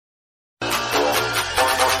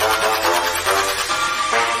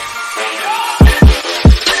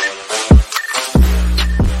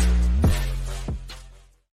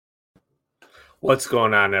What's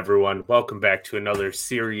going on, everyone? Welcome back to another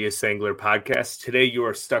Serious Angler podcast. Today, you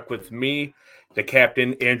are stuck with me, the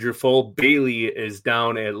captain, Andrew Full. Bailey is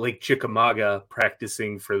down at Lake Chickamauga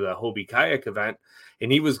practicing for the Hobie Kayak event,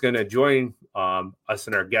 and he was going to join us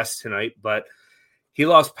and our guests tonight, but he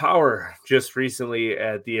lost power just recently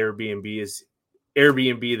at the Airbnb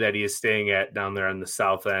that he is staying at down there on the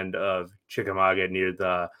south end of Chickamauga near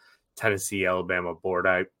the Tennessee-Alabama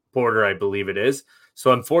border, I believe it is.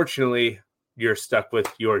 So, unfortunately, you're stuck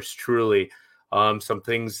with yours truly. Some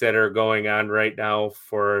things that are going on right now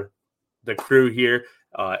for the crew here.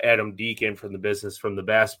 Adam Deacon from the Business from the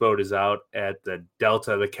Bass Boat is out at the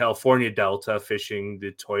California Delta, fishing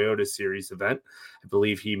the Toyota Series event. I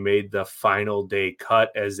believe he made the final day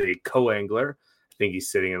cut as a co-angler. I think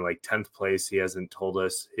he's sitting in like 10th place. He hasn't told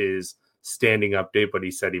us his standing update, but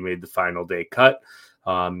he said he made the final day cut.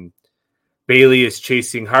 Bailey is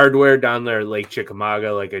chasing hardware down there at Lake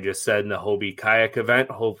Chickamauga, like I just said, in the Hobie Kayak event.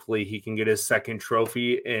 Hopefully he can get his second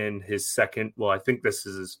trophy in his second, well, I think this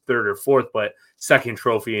is his third or fourth, but second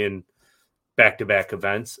trophy in back-to-back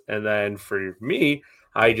events. And then for me,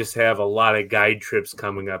 I just have a lot of guide trips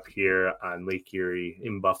coming up here on Lake Erie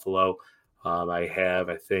in Buffalo.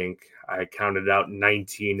 I think I counted out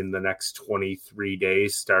 19 in the next 23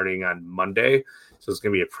 days starting on Monday. So it's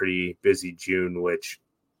going to be a pretty busy June, which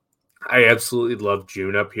I absolutely love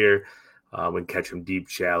June up here. We catch them deep,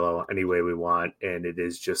 shallow, any way we want, and it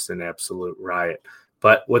is just an absolute riot.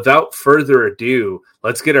 But without further ado,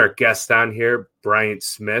 let's get our guest on here, Bryant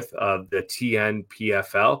Smith of the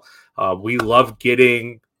TNPFL. We love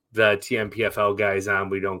getting the TNPFL guys on.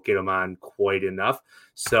 We don't get them on quite enough.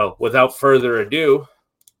 So without further ado,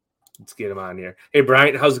 let's get them on here. Hey,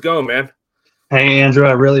 Bryant, how's it going, man? Hey, Andrew,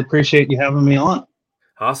 I really appreciate you having me on.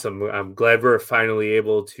 Awesome. I'm glad we're finally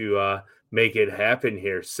able to make it happen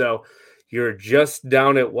here. So you're just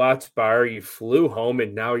down at Watts Bar. You flew home,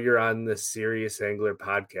 and now you're on the Serious Angler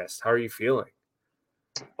podcast. How are you feeling?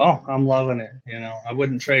 Oh, I'm loving it. I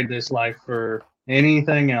wouldn't trade this life for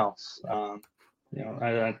anything else.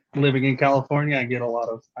 Living in California, I get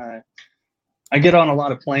I get on a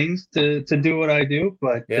lot of planes to do what I do,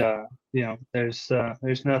 but yeah. There's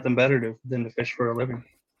nothing better than to fish for a living.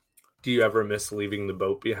 Do you ever miss leaving the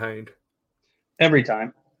boat behind? Every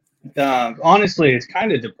time. Honestly, it's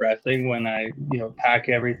kind of depressing when I, pack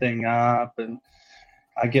everything up and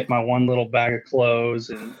I get my one little bag of clothes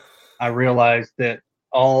and I realize that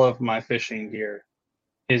all of my fishing gear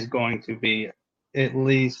is going to be at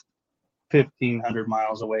least 1,500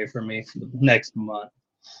 miles away from me for the next month.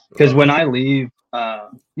 Because when I leave,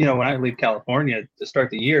 California to start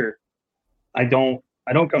the year, I don't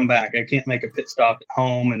come back. I can't make a pit stop at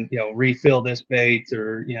home and, refill this bait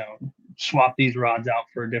or, swap these rods out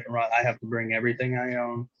for a different rod. I have to bring everything I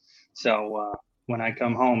own. So when I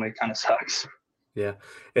come home, it kind of sucks. Yeah.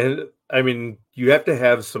 And I mean, you have to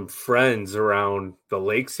have some friends around the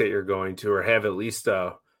lakes that you're going to, or have at least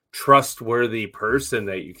a trustworthy person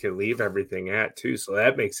that you can leave everything at too. So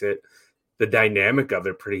that makes the dynamic of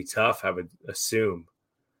it pretty tough, I would assume.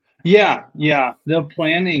 Yeah. The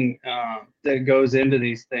planning that goes into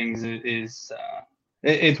these things is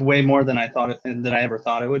it's way more than I ever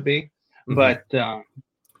thought it would be. Mm-hmm. But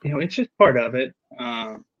it's just part of it.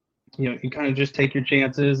 You kind of just take your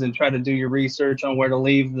chances and try to do your research on where to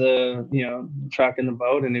leave the truck and the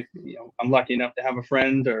boat. And if I'm lucky enough to have a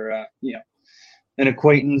friend or an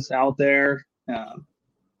acquaintance out there,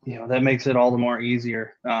 that makes it all the more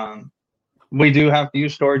easier. We do have to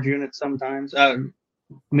use storage units sometimes.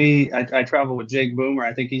 I travel with Jake Boomer.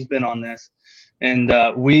 I think he's been on this, and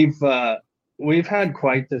we've had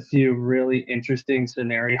quite a few really interesting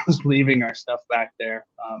scenarios leaving our stuff back there.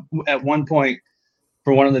 At one point,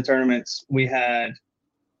 for one of the tournaments, we had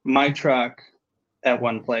my truck at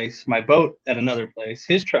one place, my boat at another place,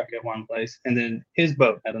 his truck at one place, and then his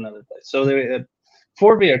boat at another place. So they had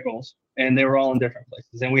 4 vehicles, and they were all in different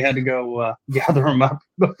places, and we had to go gather them up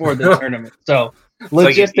before the tournament. So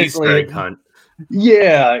logistically, like hunt.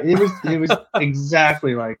 Yeah, it was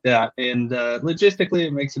exactly like that. And logistically,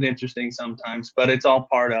 it makes it interesting sometimes, but it's all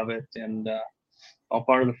part of it and all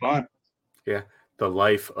part of the fun. Yeah, the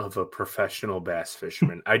life of a professional bass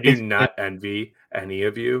fisherman. I do not envy any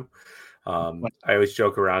of you. I always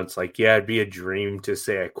joke around. It's like, yeah, it'd be a dream to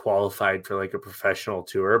say I qualified for like a professional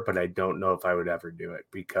tour, but I don't know if I would ever do it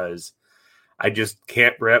because I just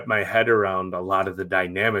can't wrap my head around a lot of the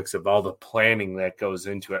dynamics of all the planning that goes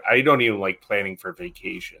into it. I don't even like planning for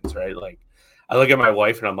vacations, right? Like I look at my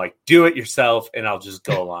wife and I'm like, do it yourself and I'll just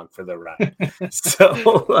go along for the ride.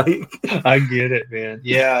 So like, I get it, man.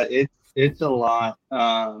 Yeah. It's a lot.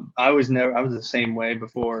 I was the same way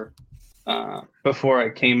before I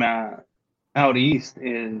came out out east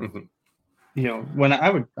is, Mm-hmm. when I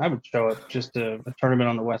would show up just to a tournament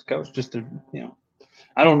on the West Coast, just to,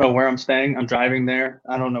 I don't know where I'm staying. I'm driving there.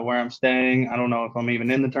 I don't know where I'm staying. I don't know if I'm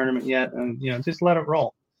even in the tournament yet. And, just let it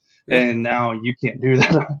roll. Yeah. And now you can't do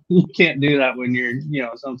that. You can't do that when you're,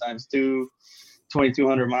 sometimes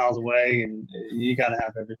 2,200 miles away, and you got to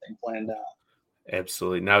have everything planned out.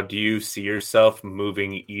 Absolutely. Now, do you see yourself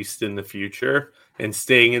moving east in the future and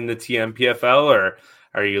staying in the TMPFL, or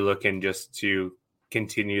are you looking just to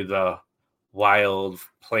continue the wild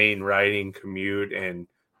plane riding commute and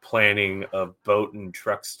planning of boat and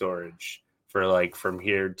truck storage for like from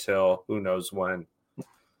here till who knows when?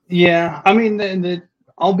 Yeah, I mean,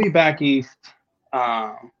 I'll be back east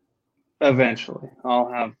eventually.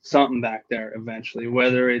 I'll have something back there eventually,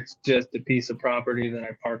 whether it's just a piece of property that I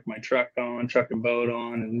park my truck and boat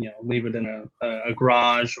on, and leave it in a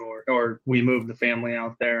garage, or we move the family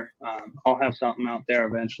out there. I'll have something out there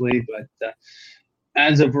eventually, but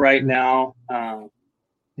as of right now,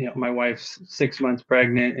 my wife's 6 months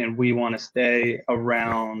pregnant, and we want to stay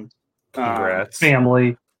around Congrats.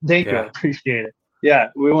 family. Thank you. I appreciate it. Yeah,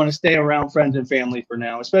 we want to stay around friends and family for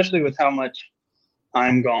now, especially with how much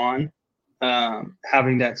I'm gone.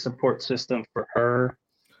 Having that support system for her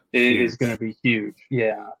is going to be huge.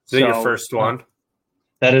 Yeah. So your first one?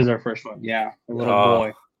 That is our first one. Yeah, a little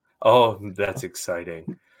boy. Oh, that's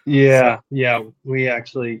exciting. Yeah, yeah. We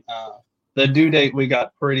actually, the due date we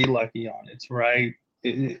got pretty lucky on. It's right.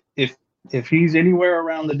 If he's anywhere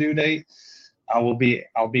around the due date, I'll be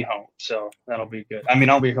home. So that'll be good. I mean,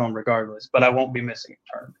 I'll be home regardless, but I won't be missing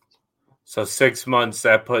a tournament. So 6 months,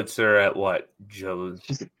 that puts her at what?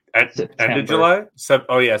 End of July?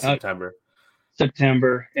 September.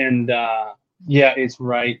 September. And yeah, it's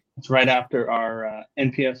right after our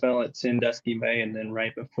NPFL at Sandusky Bay, and then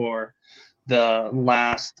right before the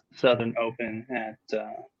last Southern Open at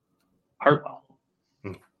Hartwell.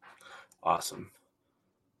 Awesome.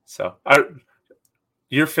 So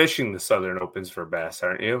you're fishing the Southern Opens for bass,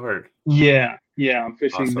 aren't you? Or yeah, I'm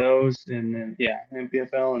fishing those, and then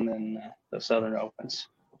NPFL, and then the Southern Opens.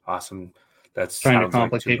 Awesome. That's trying to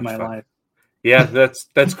complicate my life. Yeah,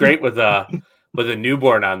 that's great with a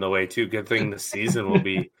newborn on the way too. Good thing the season will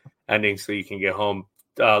be ending so you can get home.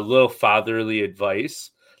 Little fatherly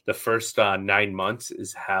advice: the first 9 months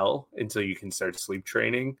is hell until you can start sleep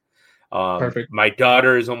training. Perfect. My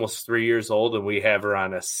daughter is almost 3 years old, and we have her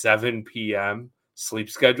on a 7 p.m. sleep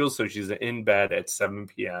schedule. So she's in bed at 7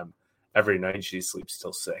 p.m. every night. She sleeps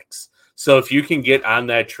till 6. So if you can get on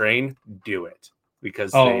that train, do it,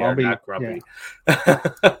 because they are not grumpy. Yeah.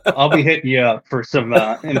 I'll be hitting you up for some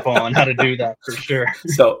info on how to do that for sure.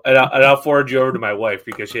 So, and I'll forward you over to my wife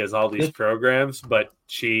because she has all these programs, but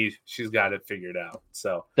she's got it figured out.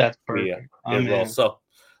 So that's perfect. So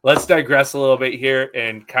let's digress a little bit here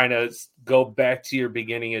and kind of go back to your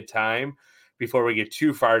beginning of time before we get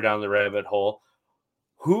too far down the rabbit hole.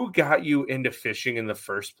 Who got you into fishing in the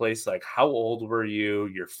first place? Like, how old were you?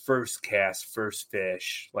 Your first cast, first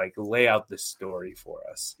fish? Like, lay out this story for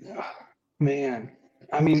us. Man,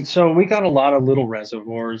 I mean, so we got a lot of little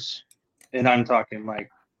reservoirs, and I'm talking like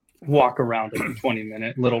walk around in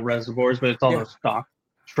 20-minute little reservoirs, but it's all those stock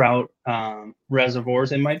trout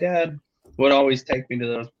reservoirs. And my dad would always take me to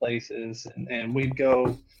those places, and we'd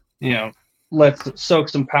go, let's soak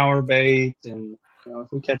some power bait, and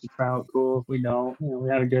if we catch a trout, cool. If we don't, we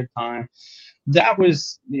had a good time. That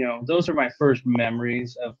was, those are my first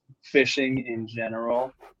memories of fishing in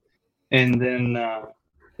general. And then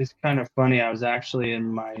it's kind of funny. I was actually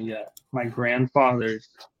in my grandfather's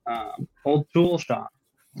old tool shop.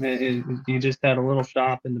 He just had a little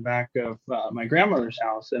shop in the back of my grandmother's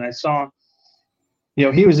house, and I saw,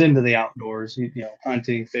 he was into the outdoors,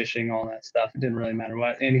 hunting, fishing, all that stuff. It didn't really matter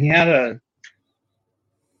what. And he had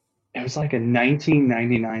it was like a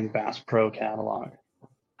 1999 Bass Pro catalog.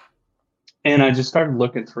 And I just started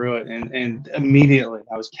looking through it, and immediately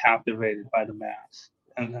I was captivated by the bass.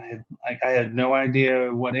 And I had no idea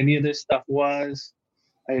what any of this stuff was.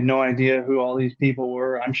 I had no idea who all these people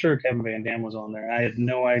were. I'm sure Kevin Van Dam was on there. I had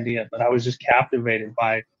no idea, but I was just captivated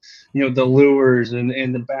by, the lures and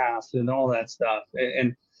the bass and all that stuff.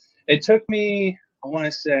 And it took me, I want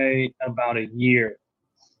to say, about a year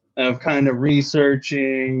of kind of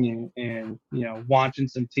researching and watching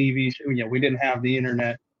some TV shows. We didn't have the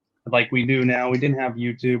internet like we do now. We didn't have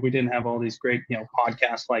YouTube. We didn't have all these great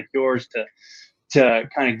podcasts like yours to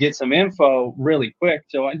kind of get some info really quick.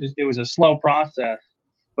 So it was a slow process.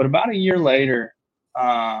 But about a year later,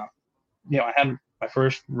 I had my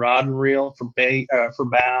first rod and reel for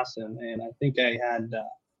bass, and I think I had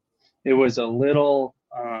it was a little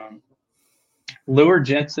Lure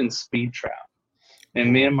Jensen speed trap.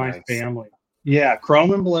 And me and my family, Yeah,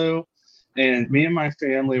 chrome and blue. And me and my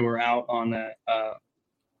family were out on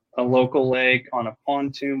a local lake on a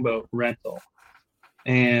pontoon boat rental.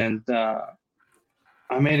 And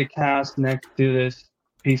I made a cast next to this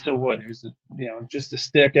piece of wood. It was, just a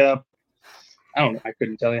stick up. I don't know. I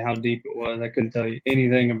couldn't tell you how deep it was. I couldn't tell you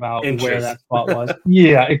anything about where Inches. that spot was.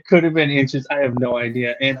 Yeah, it could have been inches. I have no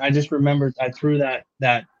idea. And I just remembered I threw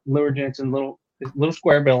that Lure Jensen little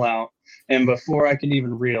square bill out, and before I could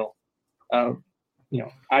even reel, uh,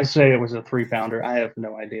 I say it was a 3-pounder. I have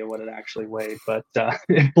no idea what it actually weighed, but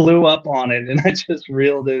it blew up on it, and I just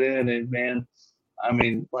reeled it in. And man, I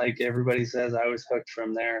mean, like everybody says, I was hooked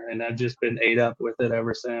from there, and I've just been ate up with it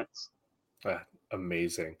ever since.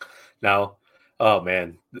 Amazing. Now, oh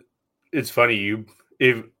man, it's funny. You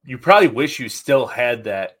probably wish you still had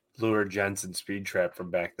that Lure Jensen speed trap from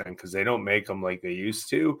back then, because they don't make them like they used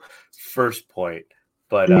to. First point,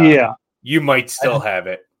 but yeah, you might still have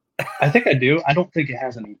it. I think I do. I don't think it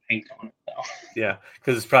has any paint on it though. Yeah,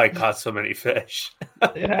 because it's probably caught so many fish.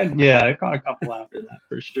 It caught a couple after that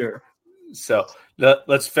for sure. So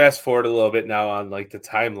let's fast forward a little bit now on like the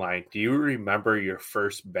timeline. Do you remember your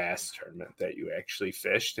first bass tournament that you actually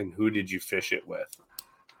fished, and who did you fish it with?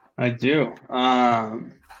 I do.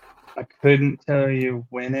 I couldn't tell you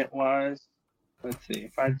when it was. Let's see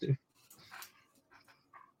if I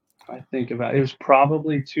think about it. It was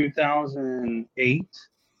probably 2008.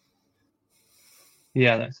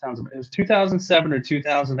 Yeah, that sounds. It was 2007 or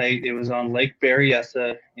 2008. It was on Lake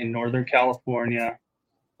Berryessa in Northern California,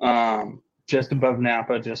 just above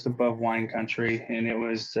Napa, just above wine country, and it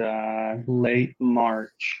was late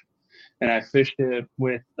March. And I fished it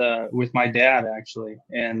with my dad actually,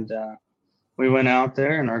 and we went out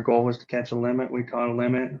there, and our goal was to catch a limit. We caught a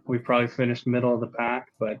limit. We probably finished middle of the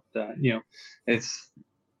pack, but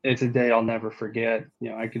it's a day I'll never forget.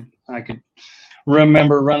 I could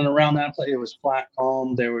remember running around that place. It was flat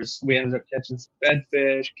calm. We ended up catching some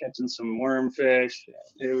bedfish, catching some wormfish.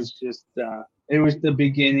 It was just it was the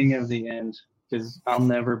beginning of the end, because I'll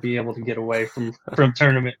never be able to get away from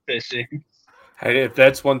tournament fishing. If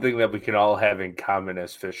that's one thing that we can all have in common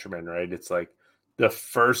as fishermen, right? It's like the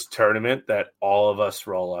first tournament that all of us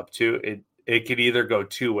roll up to. It could either go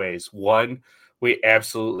two ways. One, we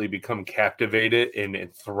absolutely become captivated and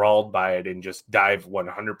enthralled by it and just dive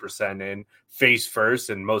 100% in face first,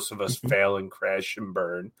 and most of us fail and crash and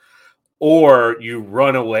burn. Or you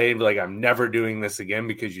run away and be like, I'm never doing this again,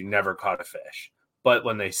 because you never caught a fish. But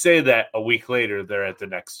when they say that, a week later, they're at the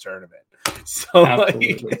next tournament. So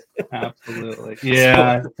Absolutely.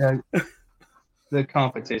 Yeah. The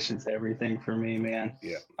competition's everything for me, man.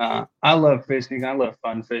 Yeah. I love fishing. I love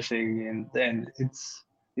fun fishing. And then it's,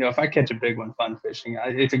 if I catch a big one, fun fishing,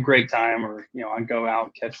 it's a great time. Or, I go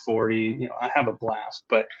out, catch 40, I have a blast.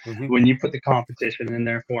 But when you put the competition in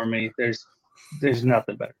there for me, there's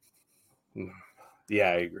nothing better. Yeah,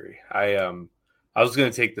 I agree. I was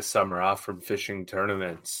going to take the summer off from fishing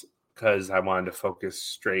tournaments because I wanted to focus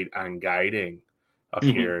straight on guiding up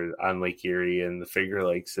here on Lake Erie and the Finger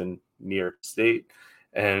Lakes in New York State.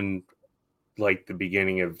 And like the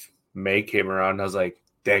beginning of May came around, I was like,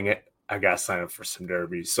 dang it, I got to sign up for some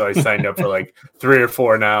derbies. So I signed up for like 3 or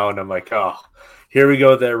 4 now, and I'm like, oh, here we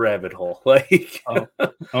go, that rabbit hole. Like,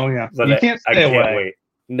 oh yeah, but you can't stay away. Can't wait.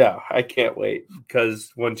 No, I can't wait,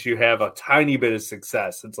 because once you have a tiny bit of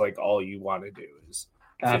success, it's like all you want to do is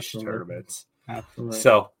fish tournaments. Absolutely.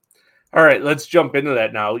 So, all right, let's jump into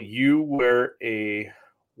that now. You were a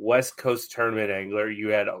West Coast tournament angler. You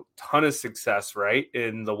had a ton of success, right,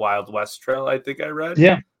 in the Wild West Trail, I think I read.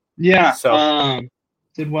 Yeah. So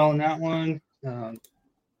did well in that one.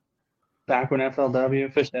 Back when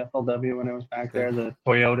fished FLW when it was back there, the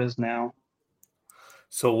Toyotas now.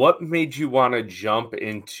 So what made you want to jump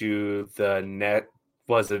into the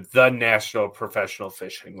National Professional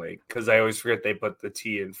Fishing League? Because I always forget they put the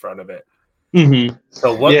T in front of it.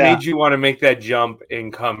 So what made you want to make that jump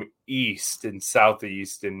and come east and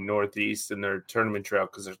southeast and northeast in their tournament trail?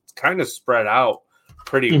 Because it's kind of spread out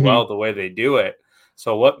pretty well the way they do it.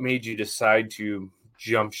 So what made you decide to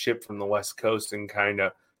jump ship from the West Coast and kind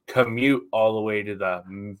of commute all the way to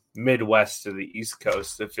the Midwest to the East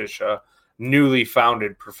Coast to fish a newly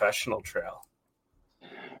founded professional trail?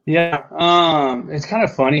 Yeah, it's kind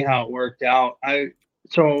of funny how it worked out.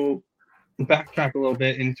 So backtrack a little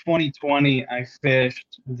bit. In 2020, I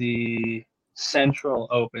fished the Central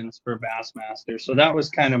Opens for Bassmaster. So that was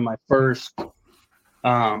kind of my first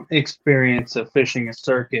experience of fishing a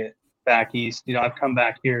circuit back east. I've come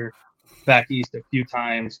back east a few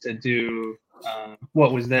times to do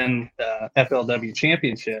what was then the FLW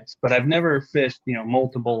championships, but I've never fished,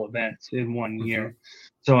 multiple events in one year.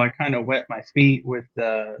 So I kind of wet my feet with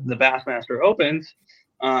the Bassmaster Opens,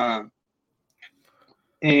 and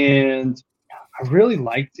I really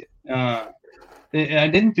liked it. I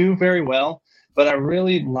didn't do very well, but I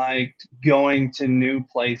really liked going to new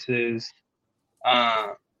places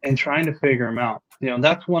and trying to figure them out.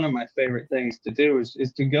 That's one of my favorite things to do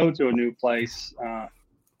is to go to a new place,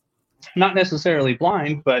 not necessarily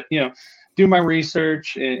blind, but do my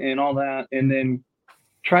research and all that, and then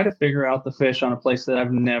try to figure out the fish on a place that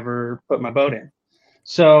I've never put my boat in.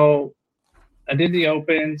 So I did the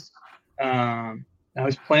Opens. I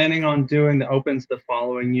was planning on doing the Opens the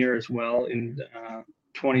following year as well in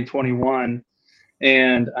 2021.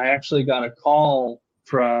 And I actually got a call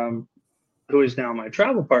from who is now my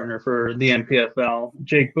travel partner for the NPFL,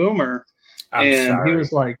 Jake Boomer. He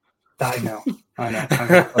was like, I know. I'm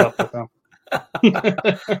gonna put up with him.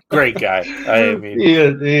 Great guy. I mean, he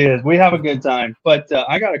is. We have a good time. But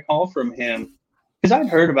I got a call from him because I'd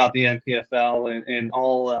heard about the NPFL and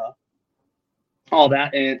all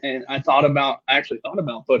that, and I actually thought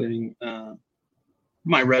about putting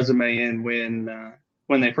my resume in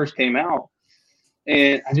when they first came out,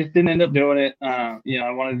 and I just didn't end up doing it. I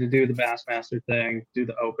wanted to do the Bassmaster thing, do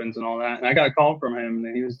the Opens and all that, and I got a call from him,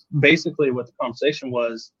 and he was basically what the conversation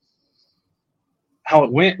was. How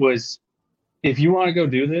it went was, if you want to go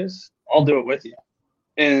do this, I'll do it with you.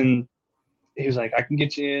 And he was like, I can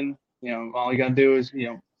get you in. All you got to do is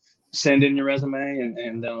send in your resume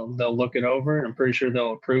and they'll look it over, and I'm pretty sure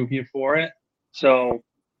they'll approve you for it. So,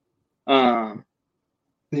 that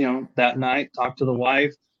night, talked to the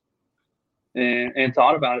wife and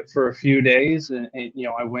thought about it for a few days. And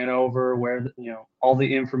I went over where, all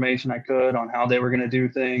the information I could on how they were going to do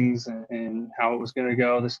things and how it was going to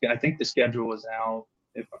go. I think the schedule was out.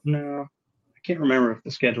 I can't remember if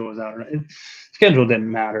the schedule was out or not. Schedule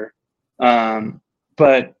didn't matter.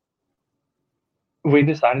 But we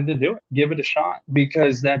decided to do it, give it a shot,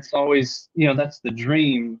 because that's always, that's the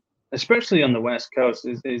dream, especially on the West Coast,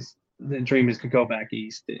 is the dream is to go back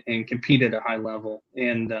east and compete at a high level.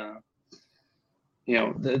 And,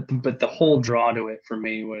 but the whole draw to it for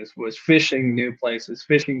me was fishing new places,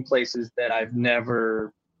 fishing places that I've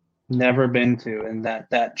never been to, and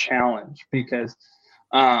that challenge, because,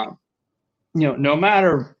 no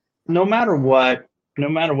matter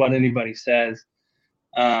what anybody says,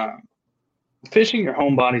 fishing your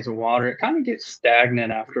home bodies of water, it kind of gets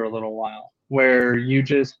stagnant after a little while, where you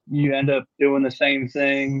end up doing the same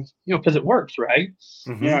thing, because it works, right?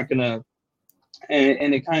 Mm-hmm. You're not gonna,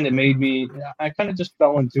 and it kind of made me, I kind of just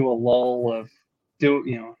fell into a lull of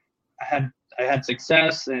I had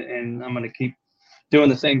success, and I'm gonna keep doing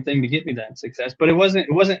the same thing to get me that success, but it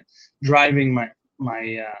wasn't driving my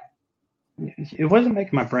it wasn't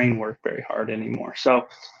making my brain work very hard anymore. So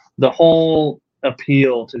the whole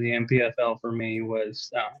appeal to the NPFL for me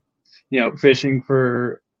was, fishing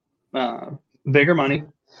for bigger money,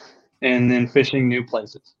 and then fishing new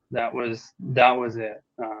places. That was it,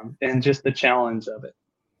 and just the challenge of it.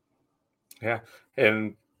 Yeah,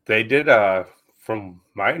 and they did, from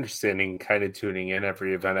my understanding, kind of tuning in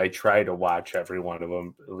every event. I try to watch every one of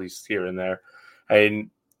them, at least here and there. And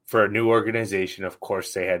for a new organization, of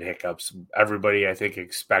course, they had hiccups. Everybody, I think,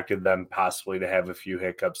 expected them possibly to have a few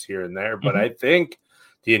hiccups here and there, but I think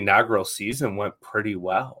the inaugural season went pretty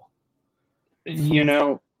well.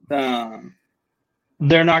 They're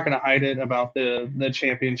not going to hide it about the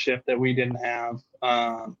championship that we didn't have,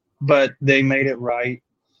 but they made it right.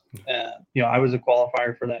 I was a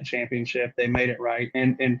qualifier for that championship. They made it right,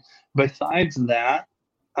 and besides that,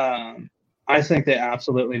 I think they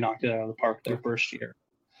absolutely knocked it out of the park their first year.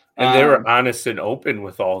 And they were honest and open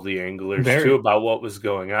with all the anglers too about what was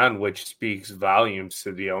going on, which speaks volumes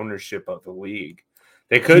to the ownership of the league.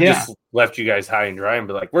 They could just left you guys high and dry and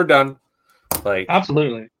be like, "We're done." Like,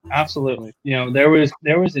 absolutely. There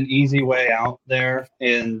was an easy way out there,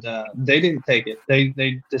 and they didn't take it.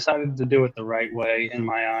 They decided to do it the right way, in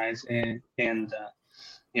my eyes, and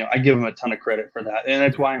I give them a ton of credit for that, and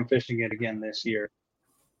that's why I'm fishing it again this year.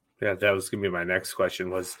 Yeah, that was gonna be my next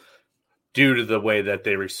question. Was due to the way that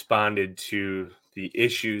they responded to the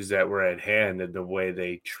issues that were at hand and the way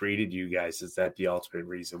they treated you guys, is that the ultimate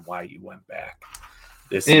reason why you went back?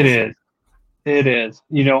 It is.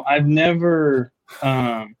 I've never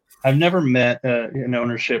met an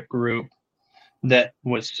ownership group that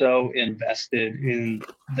was so invested in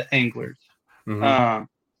the anglers.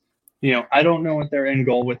 Mm-hmm. I don't know what their end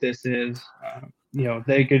goal with this is.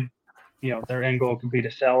 They could, their end goal could be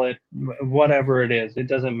to sell it, whatever it is. It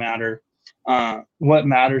doesn't matter. What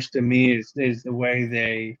matters to me is the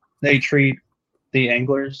way they treat the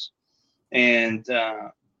anglers, and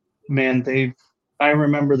man, I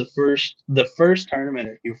remember the first tournament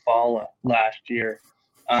at Eufaula last year.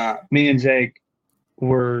 Me and Jake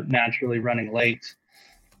were naturally running late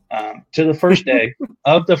to the first day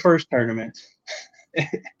of the first tournament,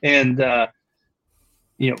 and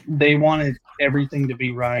they wanted everything to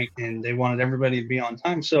be right, and they wanted everybody to be on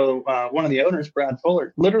time. So one of the owners, Brad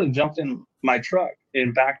Fuller, literally jumped in my truck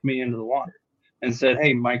and backed me into the water and said,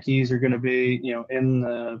 "Hey, my keys are going to be, in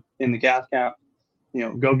the gas cap.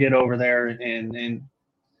 Go get over there." And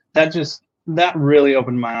that really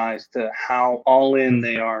opened my eyes to how all in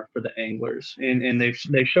they are for the anglers, and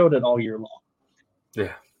they showed it all year long.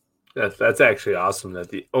 Yeah, that's actually awesome that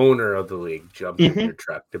the owner of the league jumped in your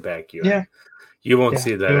truck to back you. Yeah. You won't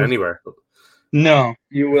see that anywhere. No,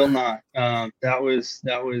 you will not.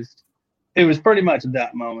 It was pretty much at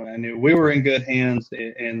that moment I knew we were in good hands,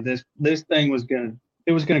 and this thing was gonna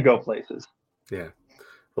go places. Yeah.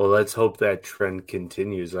 Well, let's hope that trend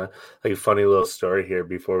continues. Like a funny little story here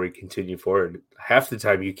before we continue forward. Half the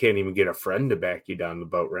time you can't even get a friend to back you down the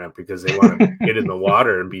boat ramp because they want to get in the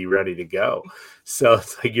water and be ready to go. So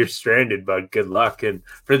it's like you're stranded, but good luck. And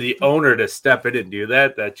for the owner to step in and do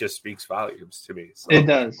that just speaks volumes to me. So it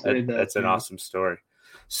does. That's an awesome story.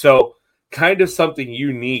 So kind of something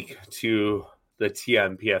unique to the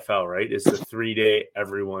TMPFL, right, is the 3-day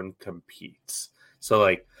everyone competes. So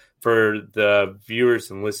like, for the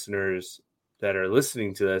viewers and listeners that are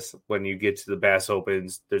listening to this, when you get to the Bass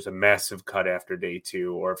Opens, there's a massive cut after day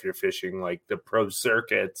 2. Or if you're fishing like the pro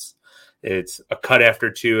circuits, it's a cut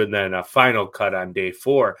after 2 and then a final cut on day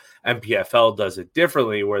 4. MPFL does it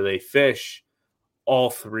differently where they fish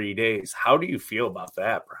all 3 days. How do you feel about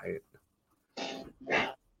that, Brian?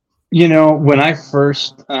 When I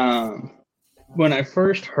first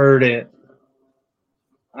heard it,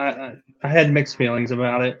 I had mixed feelings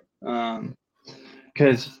about it.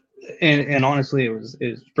 Because and honestly, it was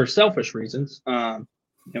for selfish reasons.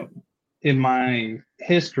 In my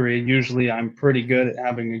history, usually I'm pretty good at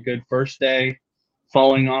having a good first day,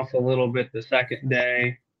 falling off a little bit the second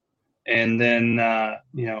day, and then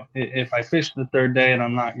if I fish the third day and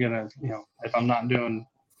I'm not gonna, if I'm not doing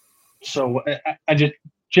so, I just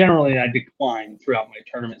generally I decline throughout my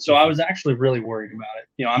tournament. So I was actually really worried about it.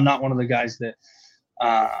 I'm not one of the guys that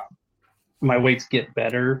my weights get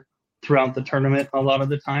better throughout the tournament a lot of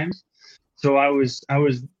the times. So I was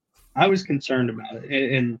concerned about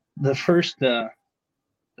it. And the first,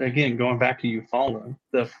 again, going back to Eufaula,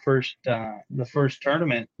 the first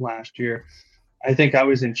tournament last year, I think I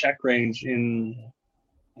was in check range in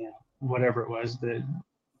whatever it was, the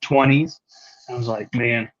 20s. I was like,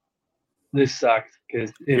 man, this sucks,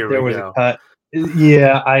 because if there was a cut,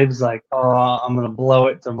 I was like, oh, I'm gonna blow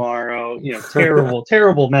it tomorrow.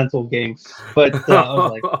 Terrible mental game. But I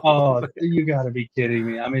was like, oh, you got to be kidding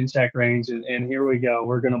me! I'm in check range, and here we go.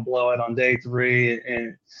 We're gonna blow it on day 3,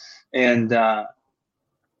 and there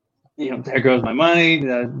goes my money.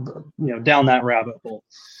 Down that rabbit hole.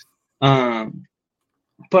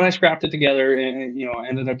 But I scrapped it together, and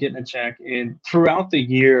ended up getting a check. And throughout the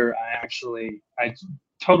year, I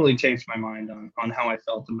totally changed my mind on how I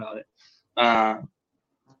felt about it.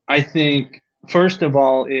 I think, first of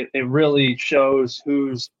all, it really shows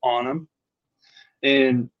who's on them,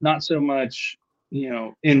 and not so much,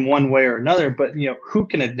 in one way or another, but, who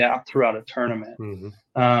can adapt throughout a tournament.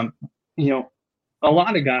 Mm-hmm. A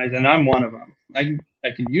lot of guys, and I'm one of them,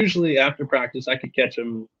 I can usually, after practice, I could catch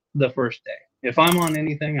them the first day. If I'm on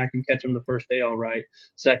anything, I can catch them the first day all right.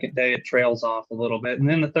 Second day, it trails off a little bit. And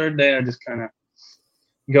then the third day, I just kind of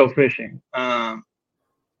go fishing.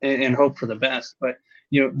 And hope for the best. But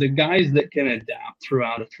the guys that can adapt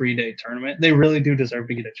throughout a 3-day tournament, they really do deserve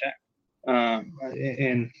to get a check.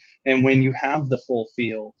 And when you have the full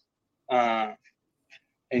field, and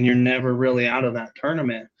you're never really out of that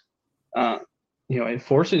tournament, it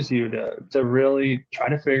forces you to really try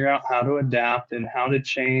to figure out how to adapt and how to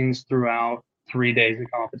change throughout 3 days of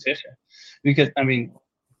competition. Because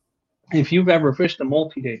if you've ever fished a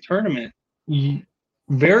multi-day tournament,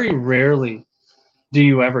 very rarely do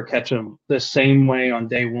you ever catch them the same way on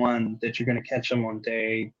day 1 that you're going to catch them on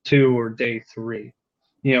day 2 or day 3.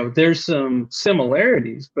 There's some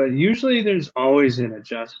similarities, but usually there's always an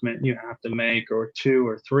adjustment you have to make, or 2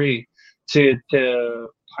 or 3, to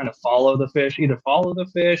kind of follow the fish, either follow the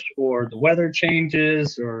fish or the weather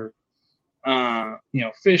changes, or,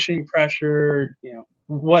 fishing pressure,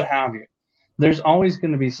 what have you. There's always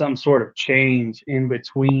going to be some sort of change in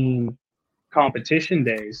between competition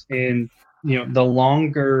days. And the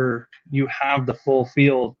longer you have the full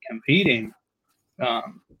field competing,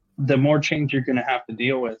 the more change you're going to have to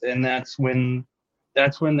deal with. And that's when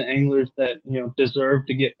the anglers that deserve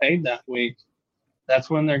to get paid that week, That's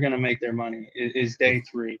when they're going to make their money is day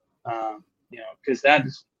 3. Because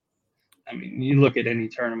that's, I mean, you look at any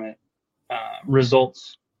tournament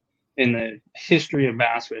results in the history of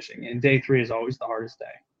bass fishing, and day 3 is always the hardest day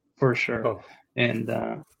for sure. Oh. And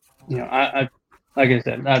I like I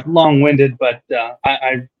said, I'm long-winded, but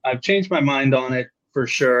I've changed my mind on it for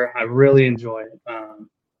sure. I really enjoy it,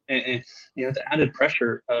 and the added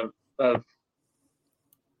pressure of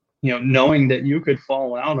knowing that you could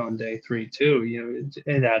fall out on day 3 too.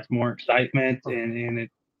 It adds more excitement, and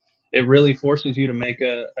it really forces you to make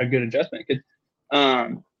a good adjustment.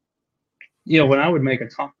 When I would make a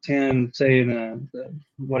top 10, say in a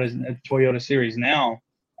Toyota Series now,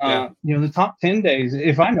 the top 10 days,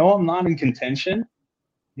 if I know I'm not in contention,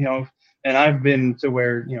 and I've been to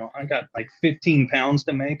where, I got like 15 pounds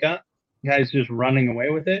to make up, guys just running away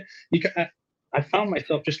with it. I found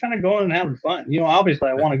myself just kind of going and having fun. Obviously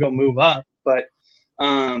I want to go move up, but,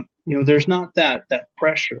 there's not that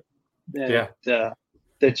pressure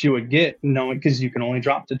that you would get knowing, because you can only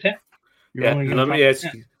drop to 10. Let me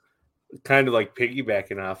ask you, kind of like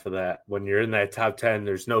piggybacking off of that, when you're in that top 10,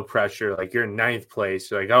 there's no pressure. Like you're in 9th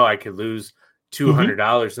place. You're like, oh, I could lose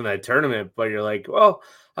 $200 in that tournament, but you're like, well,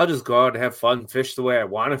 I'll just go out and have fun, fish the way I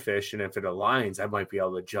want to fish. And if it aligns, I might be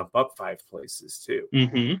able to jump up 5 places too.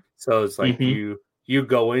 So it's like you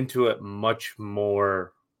go into it much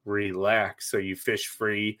more relaxed. So you fish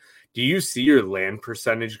free. Do you see your land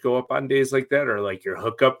percentage go up on days like that, or like your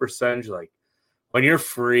hookup percentage? Like when you're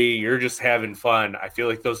free, you're just having fun. I feel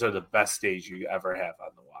like those are the best days you ever have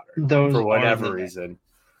on the water for whatever reason.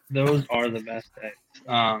 Those are the best days.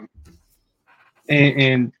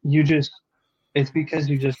 And you just, it's because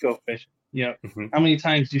you just go fishing. How many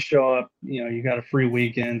times you show up, you got a free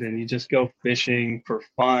weekend and you just go fishing for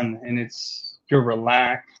fun, and you're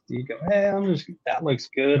relaxed. You go, hey, that looks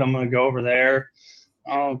good. I'm going to go over there.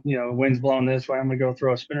 Oh, wind's blowing this way. I'm going to go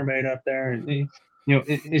throw a spinnerbait up there. And,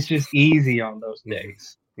 it's just easy on those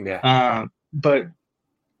days. Yeah. But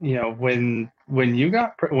when you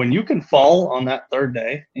can fall on that 3rd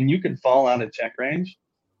day and you can fall out of check range,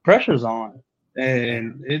 pressure's on,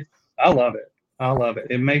 and I love it. I love it.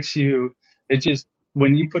 It makes you. It just,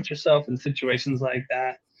 when you put yourself in situations like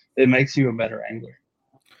that, it makes you a better angler.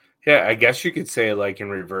 Yeah, I guess you could say like in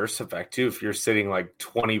reverse effect too. If you're sitting like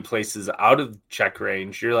 20 places out of check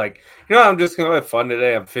range, you're like, I'm just going to have fun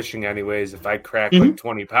today. I'm fishing anyways. If I crack like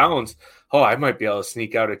 20 pounds, I might be able to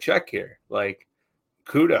sneak out a check here. Like,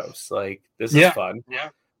 kudos. Like, this is fun. Yeah.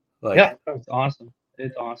 Like, it's awesome.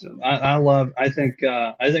 It's awesome. I think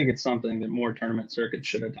it's something that more tournament circuits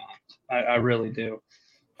should adopt. I really do.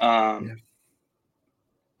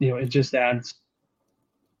 It just adds.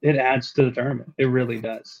 It adds to the tournament. It really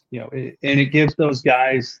does. And it gives those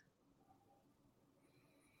guys.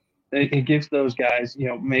 It gives those guys.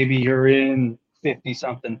 Maybe you're in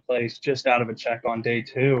 50-something place just out of a check on day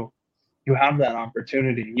 2. You have that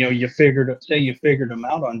opportunity. You figured them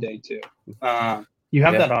out on day 2. You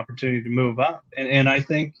have that opportunity to move up, and I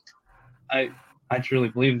think I truly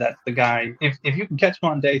believe that the guy, if you can catch him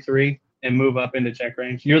on day 3 and move up into check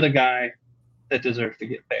range, you're the guy that deserves to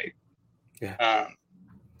get paid. Yeah.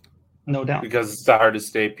 No doubt. Because it's the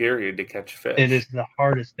hardest day period to catch a fish. It is the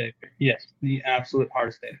hardest day. Yes, the absolute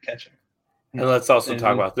hardest day to catch it. And let's also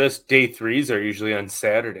talk about this. Day 3s are usually on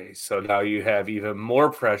Saturdays. So now you have even more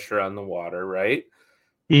pressure on the water, right?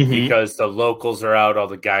 Because the locals are out, all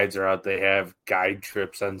the guides are out. They have guide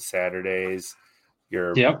trips on Saturdays.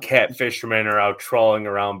 Your cat fishermen are out trawling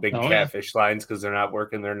around big catfish lines because they're not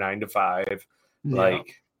working their 9 to 5.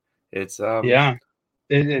 Like, it's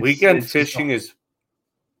weekend fishing is.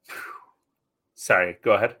 Sorry,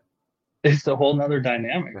 go ahead. It's a whole nother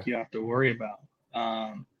dynamic you have to worry about.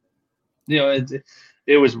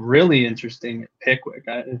 It was really interesting at Pickwick.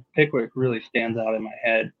 Pickwick really stands out in my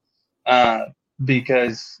head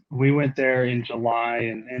because we went there in July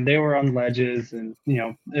and they were on ledges, and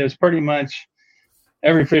it was pretty much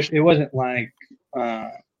every fish. It wasn't like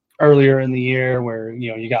earlier in the year where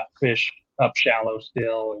you got fish up shallow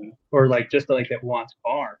still, or like just like at Watts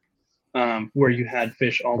Bar where you had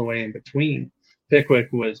fish all the way in between. Pickwick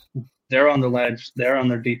was, they're on the ledge, they're on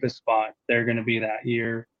their deepest spot. They're going to be that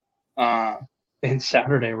year. And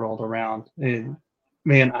Saturday rolled around. And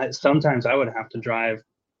sometimes I would have to drive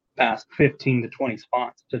past 15 to 20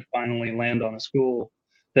 spots to finally land on a school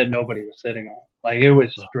that nobody was sitting on. Like, it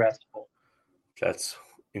was stressful. That's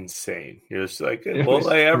insane. You're just like, will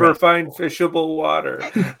I ever find fishable water?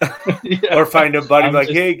 Or find a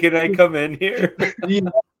buddy hey, can I come in here?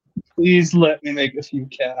 Please let me make a few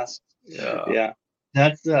casts. Yeah.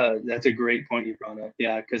 That's a great point you brought up.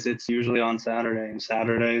 Yeah, because it's usually on Saturday, and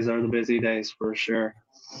Saturdays are the busy days for sure.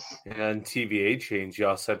 And TVA change, you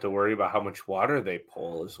also have to worry about how much water they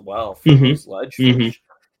pull as well for those ledge fish.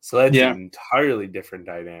 So that's an entirely different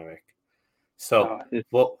dynamic. So,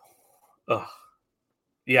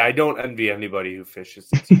 yeah, I don't envy anybody who fishes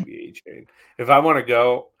the TVA chain. If I were to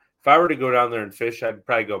go down there and fish, I'd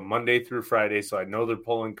probably go Monday through Friday, so I know they're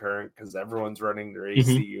pulling current because everyone's running their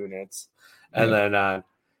AC units. And then on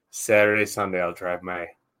Saturday, Sunday, I'll drive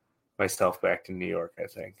myself back to New York, I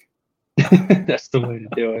think. That's the way to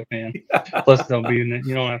do it, man. Plus,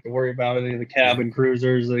 you don't have to worry about any of the cabin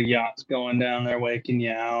cruisers, the yachts going down there waking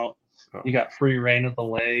you out. You got free reign of the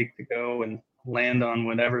lake to go and land on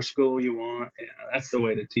whatever school you want. Yeah, that's the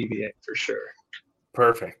way to TVA for sure.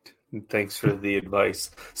 Perfect. Thanks for the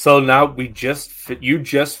advice. So now you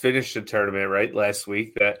just finished a tournament, right? Last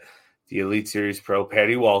week that the Elite Series Pro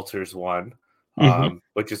Patty Walters won.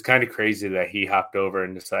 Which is kind of crazy that he hopped over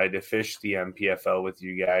and decided to fish the MPFL with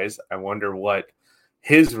you guys. I wonder what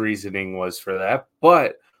his reasoning was for that.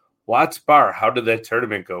 But Watts Bar, how did that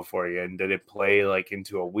tournament go for you? And did it play like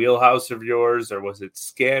into a wheelhouse of yours, or was it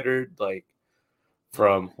scattered? Like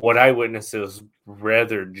from what I witnessed, it was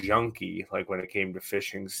rather junky, like when it came to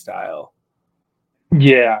fishing style.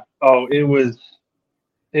 Yeah. Oh, it was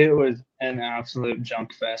an absolute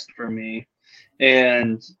junk fest for me.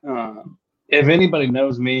 And if anybody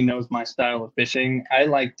knows me, knows my style of fishing, I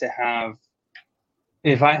like to have,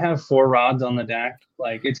 if I have 4 rods on the deck,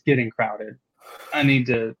 like it's getting crowded. I need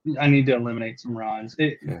to eliminate some rods.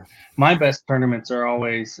 My best tournaments are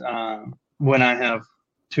always when I have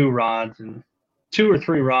 2 rods and 2 or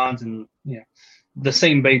 3 rods and the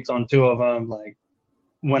same baits on 2 of them. Like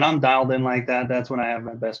when I'm dialed in like that, that's when I have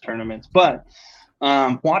my best tournaments. But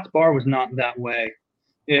Watts Bar was not that way.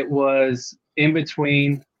 It was in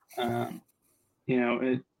between.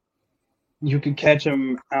 You could catch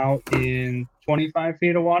them out in 25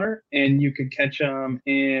 feet of water, and you could catch them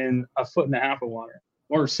in 1.5 feet of water,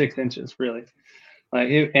 or 6 inches, really.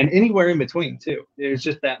 And anywhere in between too. It's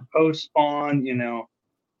just that post spawn.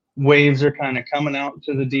 Waves are kind of coming out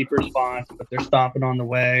to the deeper spots, but they're stopping on the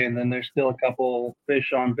way, and then there's still a couple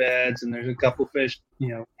fish on beds, and there's a couple fish,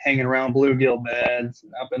 hanging around bluegill beds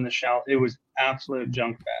up in the shallow. It was absolute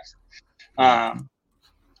junk fest.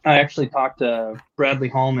 I actually talked to Bradley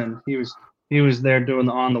Hallman. He was there doing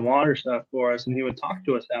the on the water stuff for us, and he would talk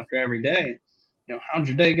to us after every day. How'd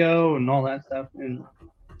your day go and all that stuff. And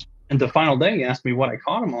the final day, he asked me what I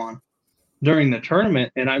caught him on during the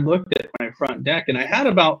tournament, and I looked at my front deck, and I had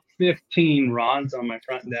about 15 rods on my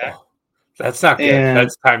front deck. Oh, that's not good.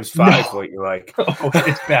 That's times 5 what you like. Oh,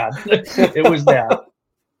 it's bad. It was bad.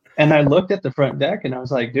 And I looked at the front deck, and I was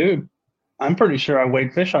like, dude, I'm pretty sure I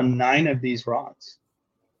weighed fish on 9 of these rods.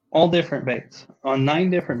 All different baits. On 9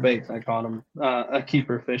 different baits, I caught them a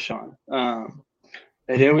keeper fish on. And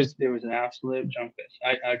it was an absolute junk fish.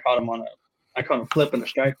 I caught him I caught him flipping a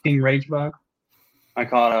Strike King Rage Bug. I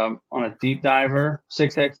caught him on a deep diver,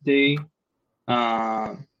 6XD,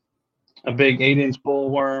 a big 8-inch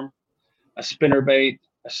bullworm, a spinner bait,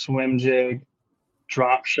 a swim jig,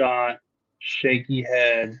 drop shot, shaky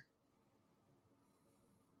head.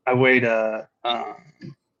 I weighed a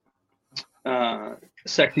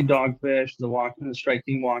sexy dogfish, the Strike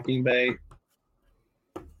King walking bait.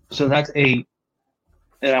 So that's 8.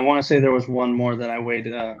 And I want to say there was one more that I weighed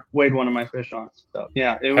one of my fish on. So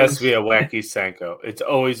yeah, it has to be a wacky Senko. It's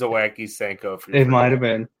always a wacky Senko. It might have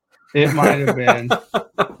been.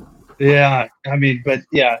 Yeah, I mean, but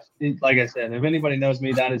yeah, like I said, if anybody knows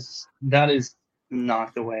me, that is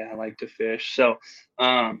not the way I like to fish. So,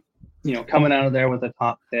 coming out of there with a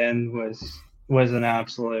top 10 was an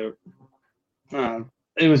absolute.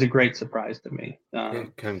 It was a great surprise to me.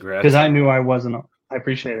 Congrats! Because I knew I wasn't. I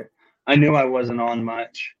appreciate it. I knew I wasn't on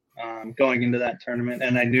much going into that tournament,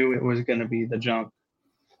 and I knew it was going to be the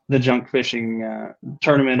junk fishing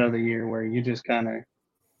tournament of the year, where you just kind of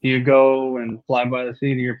you go and fly by the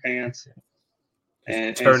seat of your pants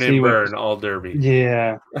and turn and burn all derby.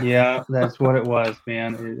 Yeah, that's what it was,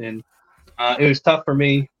 man. And it was tough for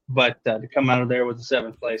me, but to come out of there with the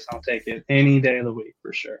 7th place, I'll take it any day of the week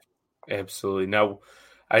for sure. Absolutely. Now,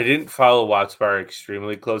 I didn't follow Watts Bar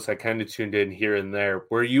extremely close. I kind of tuned in here and there.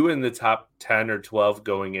 Were you in the top 10 or 12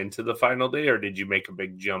 going into the final day, or did you make a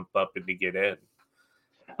big jump up and to get in?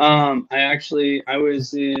 I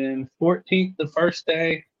was in 14th the first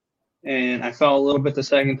day, and I fell a little bit the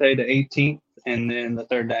second day to 18th, and then the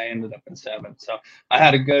third day I ended up in 7th. So I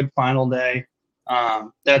had a good final day.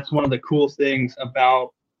 That's one of the cool things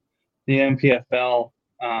about the MPFL,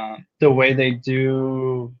 the way they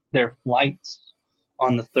do their flights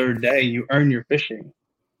on the third day, you earn your fishing.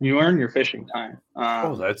 You earn your fishing time.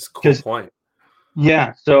 That's a cool point.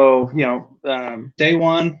 Yeah. So, day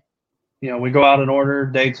one, we go out in order.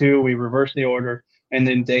 Day two, we reverse the order. And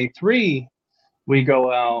then day three, we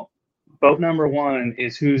go out. Boat number one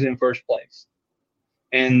is who's in first place.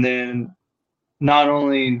 And then not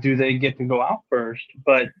only do they get to go out first,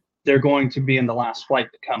 but they're going to be in the last flight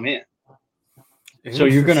to come in. So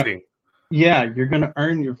you're going to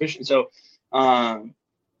earn your fishing. So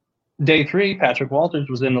day three, Patrick Walters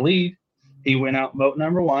was in the lead. He went out boat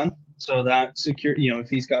number one. So that secure, if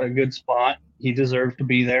he's got a good spot, he deserves to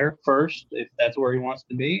be there first if that's where he wants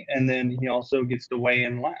to be. And then he also gets to weigh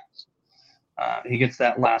in last. He gets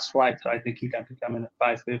that last flight. So I think he got to come in at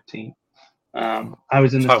 5:15. I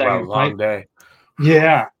was in the second long day.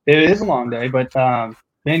 Yeah, it is a long day, but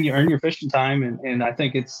man, you earn your fishing time, and I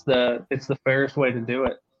think it's the fairest way to do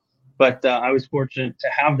it. But I was fortunate to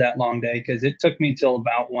have that long day because it took me till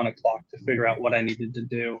about 1 o'clock to figure out what I needed to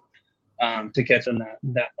do to catch them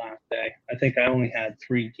that last day. I think I only had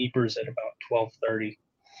 3 keepers at about 12:30,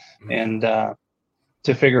 and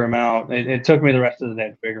to figure them out, it took me the rest of the day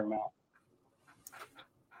to figure them out.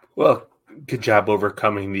 Well, good job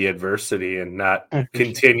overcoming the adversity and not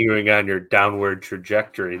continuing on your downward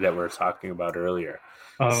trajectory that we were talking about earlier.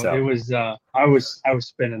 Oh, so, it was I was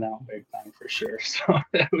spinning out big time for sure. So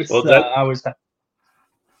it was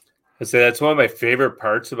I'd say that's one of my favorite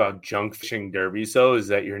parts about junk fishing derbies, though, is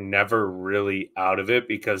that you're never really out of it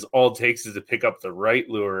because all it takes is to pick up the right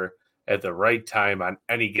lure at the right time on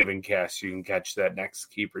any given cast. You can catch that next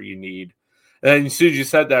keeper you need. And as soon as you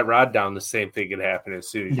set that rod down, the same thing could happen as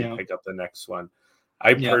soon as you pick up the next one.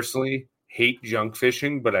 I personally hate junk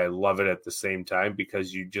fishing, but I love it at the same time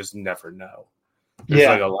because you just never know. There's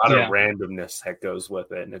like a lot of randomness that goes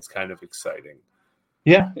with it, and it's kind of exciting.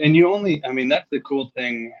 Yeah, and that's the cool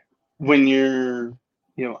thing when you're,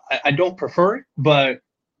 I don't prefer it, but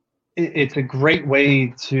it's a great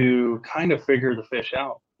way to kind of figure the fish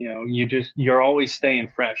out. You're always staying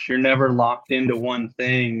fresh. You're never locked into one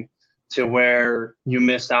thing to where you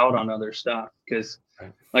miss out on other stuff. Because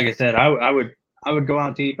like I said, I would go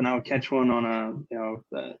out deep and I would catch one on a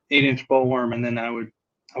 8-inch bullworm, and then I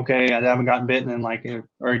haven't gotten bitten in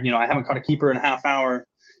I haven't caught a keeper in a half hour.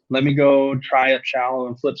 Let me go try up shallow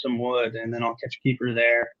and flip some wood, and then I'll catch a keeper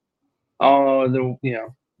there.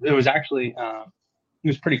 It was actually it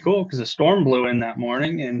was pretty cool because a storm blew in that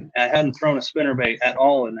morning, and I hadn't thrown a spinnerbait at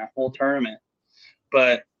all in that whole tournament.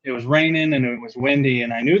 But it was raining and it was windy,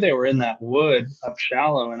 and I knew they were in that wood up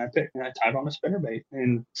shallow, and I tied on a spinnerbait,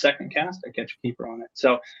 and second cast I catch a keeper on it.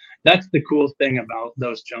 So that's the cool thing about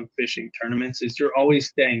those junk fishing tournaments is you're always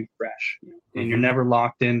staying fresh, and you're never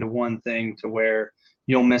locked into one thing to where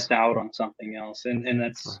you'll miss out on something else. And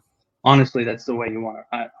that's honestly, that's the way you want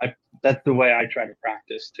to. That's the way I try to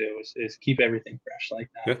practice too. Is keep everything fresh like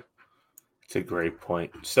that. Yeah. It's a great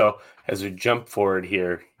point. So as we jump forward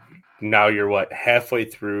here. Now you're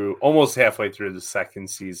almost halfway through the second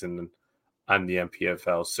season on the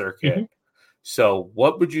NPFL circuit. Mm-hmm. So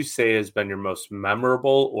what would you say has been your most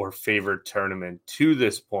memorable or favorite tournament to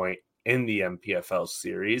this point in the NPFL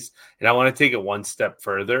series? And I want to take it one step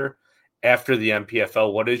further. After the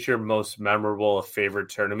NPFL, what is your most memorable or favorite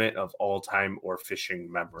tournament of all time or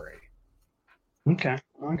fishing memory? Okay,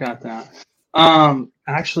 I got that.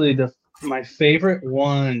 Actually, my favorite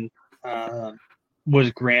one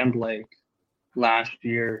was Grand Lake last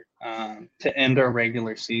year to end our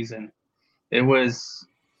regular season. It was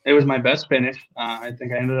my best finish. I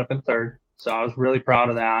think I ended up in third, so I was really proud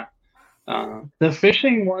of that. The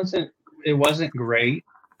fishing wasn't great,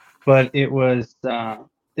 but it was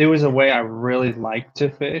a way I really liked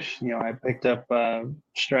to fish. I picked up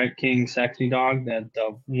Strike King Sexy Dog,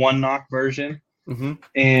 the 1-knock version,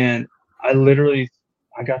 and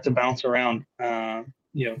I got to bounce around.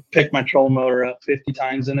 Pick my trolling motor up 50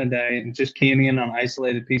 times in a day and just keying in on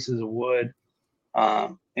isolated pieces of wood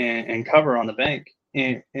and cover on the bank.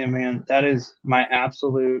 And man, that is my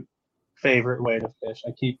absolute favorite way to fish.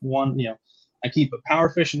 I keep a power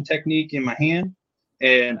fishing technique in my hand,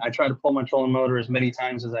 and I try to pull my trolling motor as many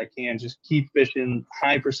times as I can. Just keep fishing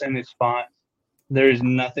high percentage spots. There's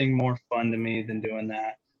nothing more fun to me than doing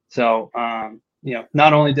that. So,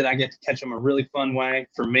 not only did I get to catch them a really fun way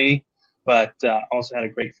for me, but also had a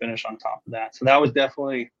great finish on top of that. So that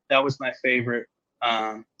was my favorite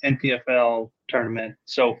NPFL tournament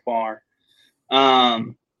so far. But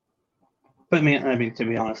man, to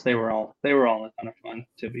be honest, they were all a ton of fun,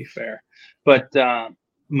 to be fair. But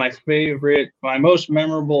my most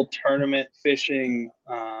memorable tournament fishing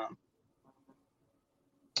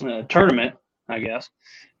tournament, I guess,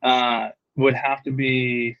 would have to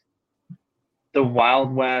be the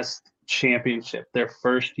Wild West Championship, their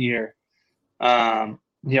first year. I'd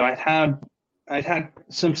had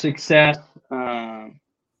some success,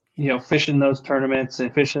 fishing those tournaments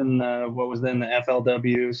and fishing what was then the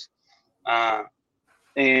FLWs.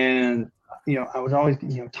 And, I was always,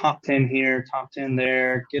 top 10 here, top 10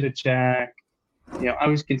 there, get a check. I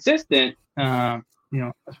was consistent, I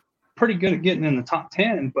was pretty good at getting in the top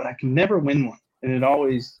 10, but I could never win one. And it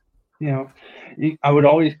always, I would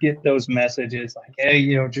always get those messages like,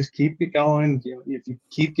 hey, just keep it going. If you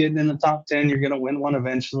keep getting in the top 10, you're going to win one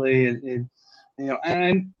eventually. And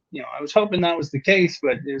I was hoping that was the case,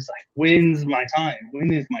 but it was like, when's my time?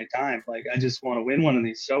 When is my time? Like, I just want to win one of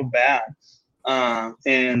these so bad.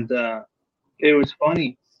 It was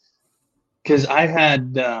funny because I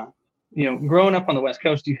had, growing up on the West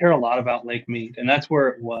Coast, you hear a lot about Lake Mead, and that's where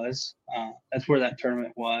it was. That's where that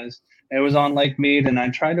tournament was. It was on Lake Mead, and I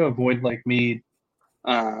tried to avoid Lake Mead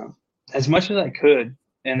as much as I could,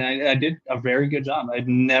 and I did a very good job. I'd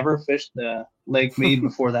never fished the Lake Mead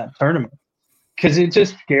before that tournament because it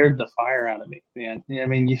just scared the fire out of me, man. I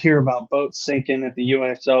mean, you hear about boats sinking at the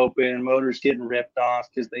U.S. Open, motors getting ripped off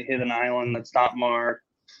because they hit an island that's not marked.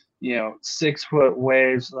 6-foot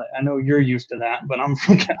waves. Like, I know you're used to that, but I'm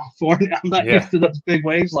from California. I'm not used to those big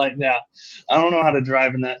waves like that. I don't know how to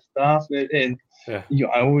drive in that stuff. That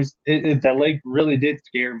lake really did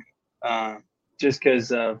scare me, just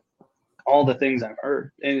because of all the things I've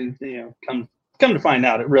heard. And come to find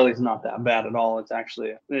out, it really is not that bad at all. It's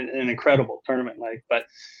actually an incredible tournament lake. But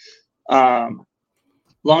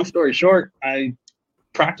long story short, I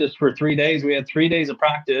practiced for 3 days. We had 3 days of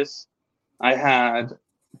practice. I had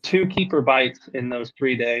 2 keeper bites in those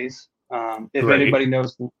 3 days. If anybody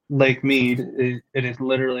knows Lake Mead, it is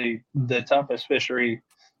literally the toughest fishery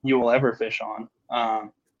you will ever fish on.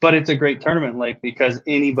 But it's a great tournament lake because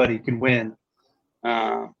anybody can win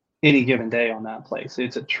any given day on that place.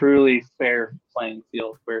 It's a truly fair playing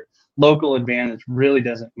field where local advantage really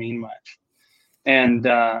doesn't mean much. And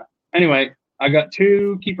anyway, I got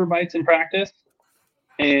 2 keeper bites in practice,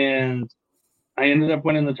 and I ended up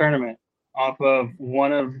winning the tournament off of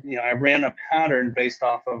one of, I ran a pattern based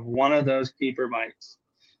off of one of those keeper bites.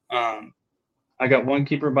 I got 1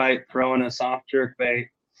 keeper bite throwing a soft jerk bait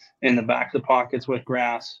in the back of the pockets with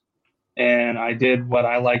grass. And I did what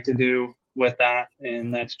I like to do with that.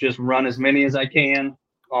 And that's just run as many as I can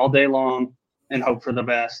all day long and hope for the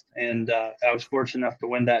best. And I was fortunate enough to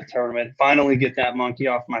win that tournament, finally get that monkey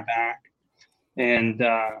off my back. And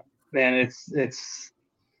man,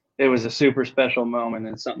 it was a super special moment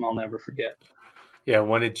and something I'll never forget. Yeah,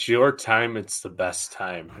 when it's your time, it's the best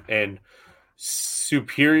time. And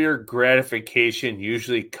superior gratification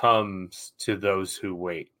usually comes to those who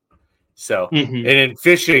wait. So, and in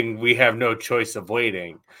fishing, we have no choice of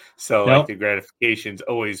waiting. So, like, the gratification's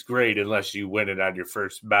always great unless you win it on your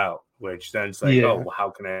first bout, which then it's like, oh, well,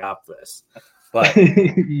 how can I top this? But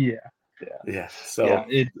yeah. So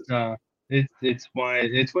it's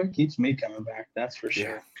what keeps me coming back. That's for sure.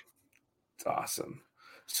 Yeah. It's awesome.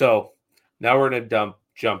 So now we're going to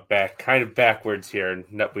jump back kind of backwards here. And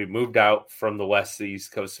we moved out from the West to the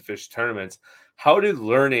East Coast to fish tournaments. How did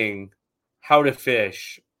learning how to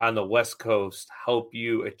fish on the West Coast help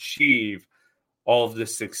you achieve all of the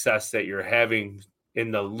success that you're having in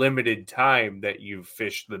the limited time that you've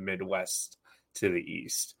fished the Midwest to the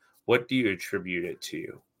East? What do you attribute it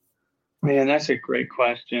to? Man, that's a great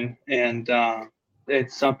question. And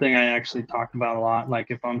it's something I actually talk about a lot. Like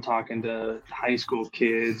if I'm talking to high school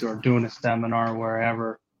kids or doing a seminar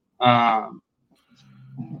wherever,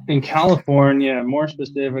 in California, more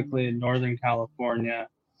specifically in Northern California,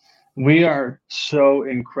 we are so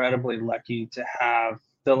incredibly lucky to have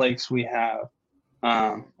the lakes we have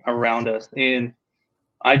around us. And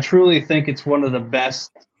I truly think it's one of the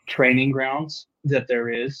best training grounds that there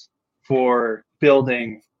is for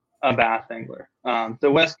building a bass angler. The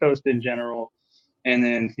West Coast in general, and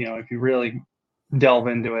then, if you really delve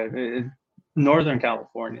into it, Northern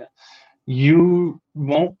California, you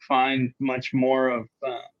won't find much more of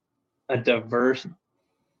a diverse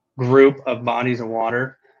group of bodies of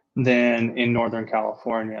water than in Northern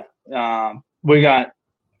California. We got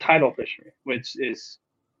tidal fishery, which is,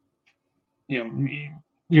 you're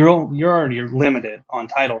already limited on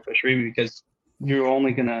tidal fishery because there's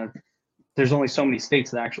only so many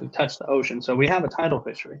states that actually touch the ocean. So we have a tidal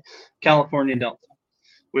fishery, California Delta.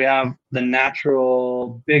 We have the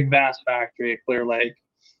natural big bass factory at Clear Lake,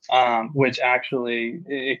 which actually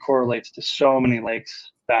it correlates to so many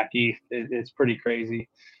lakes back east. It's pretty crazy.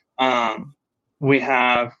 We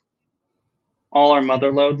have all our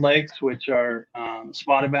mother lode lakes, which are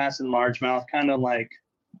spotted bass and largemouth, kind of like,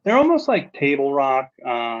 they're almost like table rock.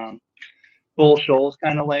 Well, full shoals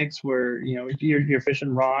kind of lakes where, you know, you're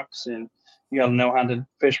fishing rocks and you got to know how to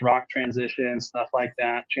fish rock transitions, stuff like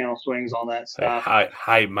that, channel swings, all that stuff.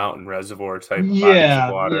 High mountain reservoir type bodies of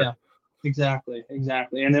Yeah, water. yeah, exactly.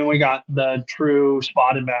 And then we got the true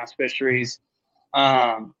spotted bass fisheries,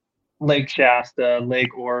 Lake Shasta,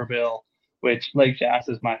 Lake Oroville, which Lake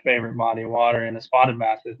Shasta is my favorite body of water, and the spotted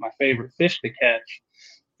bass is my favorite fish to catch.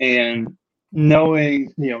 And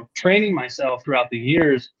knowing, you know, training myself throughout the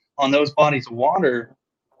years on those bodies of water,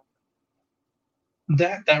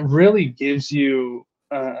 that really gives you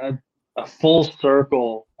a full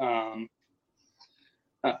circle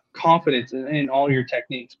confidence in all your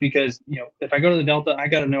techniques. Because, you know, if I go to the Delta, I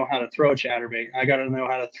got to know how to throw a chatterbait. I got to know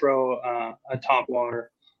how to throw a topwater.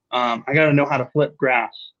 I got to know how to flip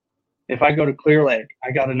grass. If I go to Clear Lake,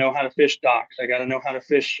 I got to know how to fish docks. I got to know how to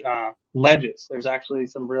fish ledges. There's actually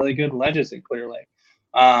some really good ledges in Clear Lake.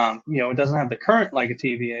 You know, it doesn't have the current like a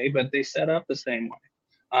TVA, but they set up the same way.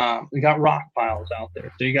 We got rock piles out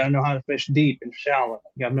there, so you got to know how to fish deep and shallow.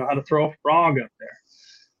 You got to know how to throw a frog up there.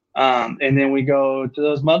 And then we go to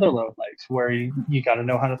those mother lode lakes where you got to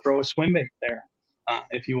know how to throw a swim bait there.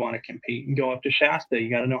 If you want to compete and go up to Shasta, you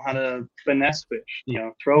got to know how to finesse fish, you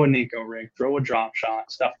know, throw a Nico rig, throw a drop shot,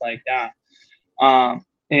 stuff like that.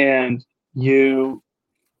 And you,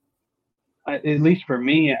 at least for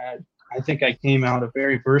me, I think I came out a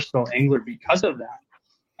very versatile angler because of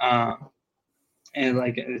that. And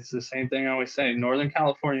like, it's the same thing I always say, Northern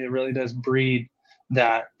California really does breed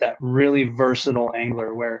that really versatile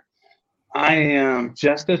angler where I am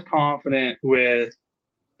just as confident with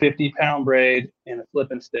 50-pound braid and a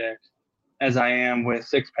flipping stick as I am with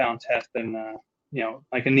 6-pound test and you know,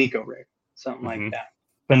 like a Nico rig, something like that,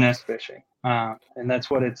 finesse fishing. And that's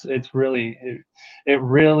what it's really, it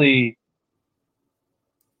really,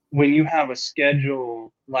 when you have a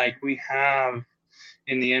schedule like we have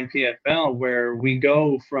in the NPFL where we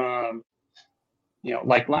go from, you know,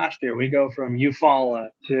 like last year, we go from Eufaula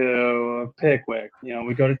to Pickwick, you know,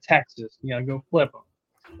 we go to Texas, you got to go flip them.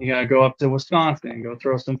 You got to go up to Wisconsin and go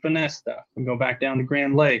throw some finesse stuff and go back down to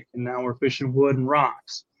Grand Lake. And now we're fishing wood and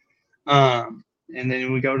rocks. And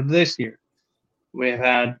then we go to this year. We've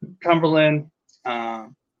had Cumberland,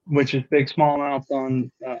 which is big smallmouth on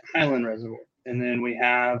Highland Reservoir. And then we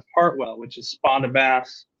have Hartwell, which is spotted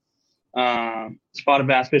bass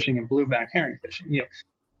fishing and blueback herring fishing. You know.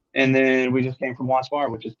 And then we just came from Watts Bar,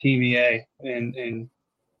 which is TVA, and it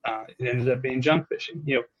ended up being junk fishing.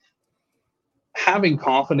 You know, having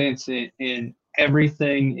confidence in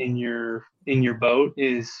everything in your boat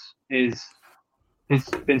is it's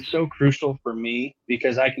been so crucial for me,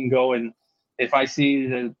 because I can go and if I see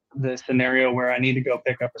the scenario where I need to go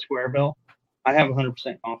pick up a square bill, I have 100%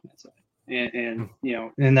 confidence in it. And you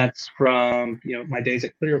know, and that's from, you know, my days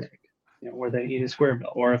at Clear Lake, you know, where they eat a square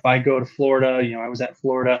bill. Or if I go to Florida, you know, I was at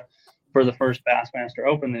Florida for the first Bassmaster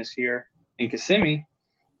Open this year in Kissimmee,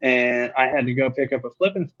 and I had to go pick up a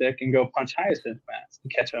flipping stick and go punch hyacinth bass to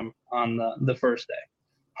catch them on the first day.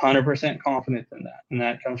 100% confidence in that. And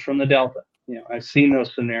that comes from the Delta. You know, I've seen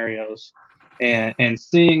those scenarios, and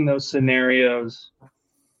seeing those scenarios,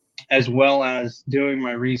 as well as doing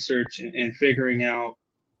my research and figuring out,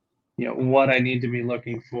 you know, what I need to be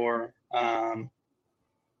looking for.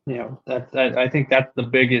 You know, I think that's the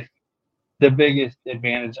biggest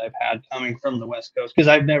advantage I've had coming from the West Coast, because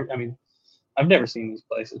I've never seen these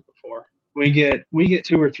places before. We get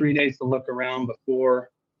 2 or 3 days to look around before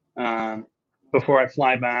I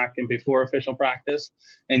fly back and before official practice,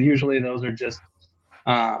 and usually those are just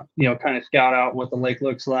you know, kind of scout out what the lake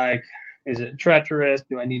looks like. Is it treacherous?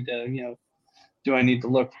 Do I need to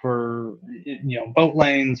look for, you know, boat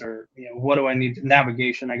lanes, or, you know, what do I need?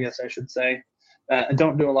 Navigation, I guess I should say. I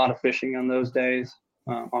don't do a lot of fishing on those days.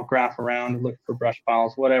 I'll graph around and look for brush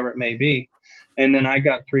piles, whatever it may be. And then I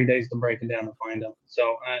got 3 days to break it down and find them.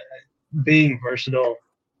 So being versatile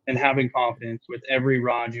and having confidence with every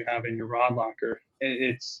rod you have in your rod locker,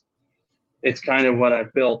 it's kind of what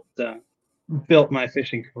I've built my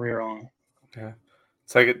fishing career on. Okay.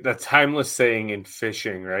 It's like the timeless saying in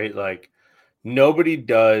fishing, right? Like, nobody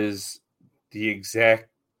does the exact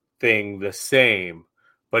thing the same,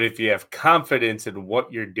 but if you have confidence in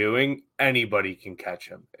what you're doing, anybody can catch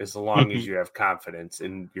them. As long as you have confidence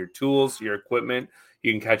in your tools, your equipment,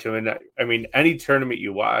 you can catch them. And I mean, any tournament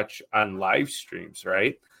you watch on live streams,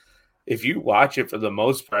 right? If you watch it, for the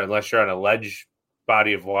most part, unless you're on a ledge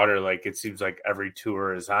body of water, like it seems like every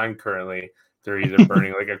tour is on currently, they're either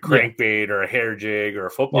burning like a crankbait or a hair jig or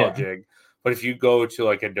a football jig. But if you go to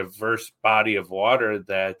like a diverse body of water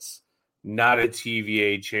that's not a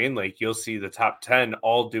TVA chain lake, you'll see the top 10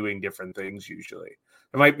 all doing different things usually.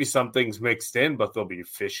 there might be some things mixed in, but they'll be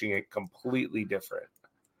fishing it completely different.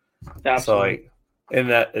 Absolutely. So like, and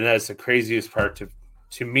that's the craziest part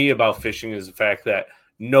to me about fishing is the fact that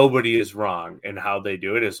nobody is wrong in how they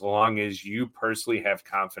do it as long as you personally have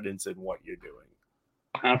confidence in what you're doing.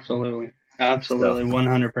 Absolutely.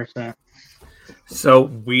 100%. So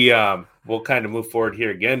we'll kind of move forward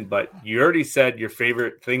here again, but you already said your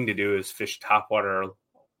favorite thing to do is fish topwater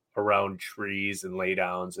around trees and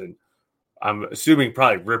laydowns, and I'm assuming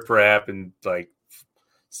probably riprap and like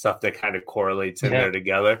stuff that kind of correlates in there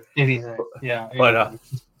together. Anything. Yeah. But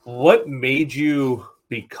what made you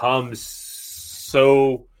become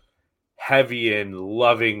so heavy in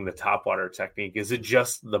loving the topwater technique? Is it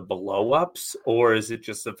just the blow ups, or is it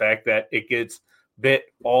just the fact that it gets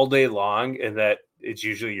bit all day long and that it's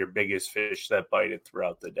usually your biggest fish that bite it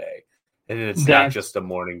throughout the day, and it's not just a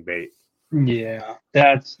morning bait? Yeah,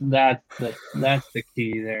 that's the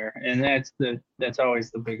key there, and that's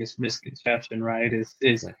always the biggest misconception, right?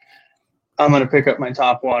 Is I'm gonna pick up my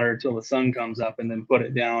topwater until the sun comes up and then put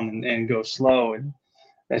it down and go slow, and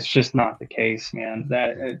that's just not the case, man.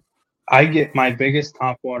 I get my biggest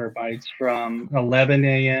topwater bites from 11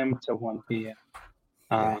 a.m. to 1 p.m.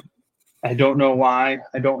 I don't know why.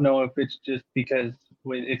 I don't know if it's just because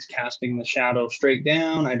it's casting the shadow straight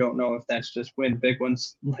down. I don't know if that's just when big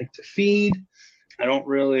ones like to feed. I don't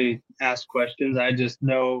really ask questions. I just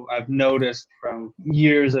know I've noticed from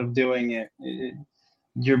years of doing it,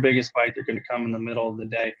 your biggest bites are going to come in the middle of the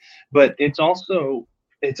day. But it's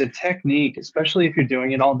a technique, especially if you're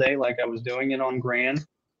doing it all day, like I was doing it on Grand.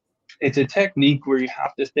 It's a technique where you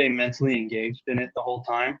have to stay mentally engaged in it the whole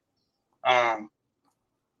time.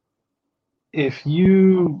 If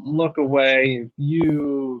you look away, if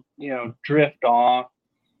you drift off,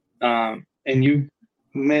 and you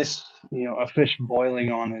miss a fish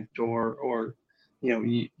boiling on it, or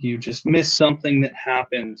you just miss something that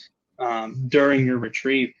happened during your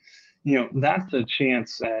retrieve, that's a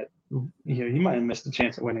chance that you might have missed a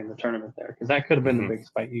chance at winning the tournament there, because that could have been the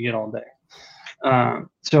biggest fight you get all day.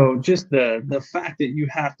 So just the fact that you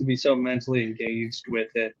have to be so mentally engaged with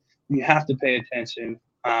it, you have to pay attention.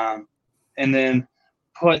 And then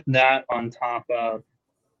put that on top of,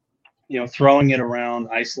 throwing it around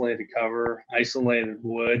isolated cover, isolated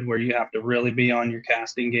wood, where you have to really be on your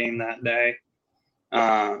casting game that day.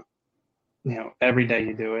 Every day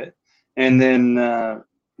you do it. And then,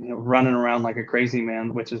 running around like a crazy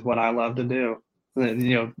man, which is what I love to do.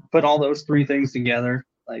 Put all those three things together.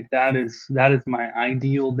 Like that is my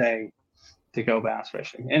ideal day to go bass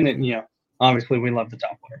fishing. And then, obviously we love the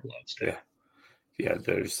topwater gloves too. Yeah.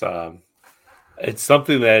 There's, it's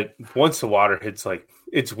something that once the water hits, like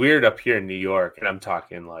it's weird up here in New York, and I'm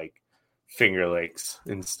talking like Finger Lakes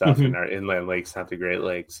and stuff in our inland lakes, not the Great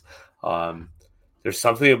Lakes. There's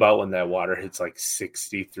something about when that water hits like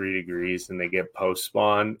 63 degrees and they get post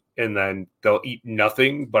spawn, and then they'll eat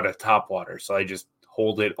nothing but a topwater. So I just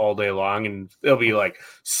hold it all day long, and they'll be like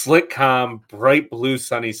slick, calm, bright blue,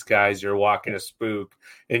 sunny skies. You're walking a spook,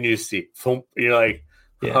 and you see, you're like,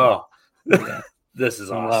 this is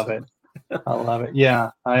awesome. I love it.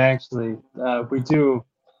 Yeah, I actually we do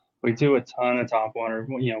a ton of topwater,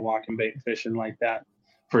 walking bait fishing like that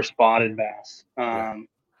for spotted bass.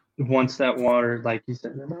 Once that water, like you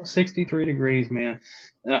said, about 63 degrees, man,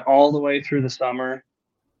 all the way through the summer,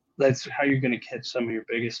 that's how you're going to catch some of your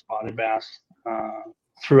biggest spotted bass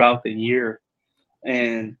throughout the year.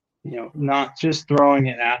 And not just throwing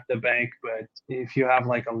it at the bank, but if you have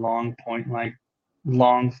like a long point, like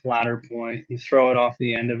long flatter point, you throw it off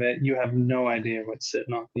the end of it, you have no idea what's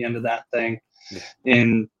sitting off the end of that thing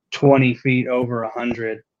in 20 feet over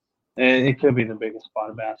 100, and it could be the biggest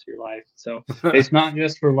spotted bass of your life. So it's not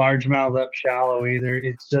just for largemouth up shallow either.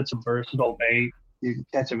 It's such a versatile bait. You can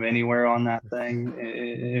catch them anywhere on that thing.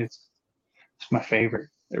 It's my favorite.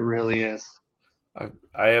 It really is.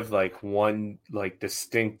 I have like one like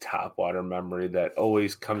distinct topwater memory that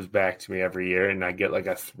always comes back to me every year, and I get like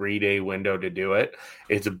a 3-day window to do it.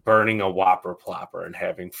 It's burning a whopper plopper and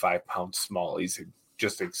having 5-pound smallies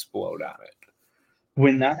just explode on it.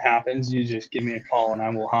 When that happens, you just give me a call and I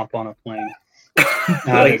will hop on a plane.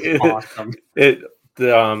 That is awesome.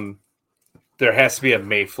 There has to be a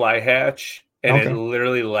mayfly hatch, and it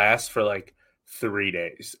literally lasts for like 3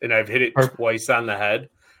 days. And I've hit it twice on the head.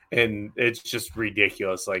 And it's just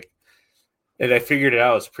ridiculous. And I figured it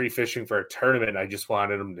out. I was pre-fishing for a tournament. I just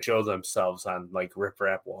wanted them to show themselves on like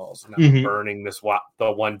riprap walls. And I'm burning the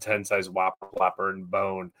 110 size whopper plopper and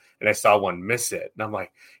bone. And I saw one miss it. And I'm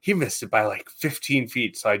like, he missed it by like 15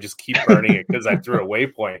 feet. So I just keep burning it because I threw a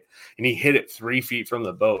waypoint. And he hit it 3 feet from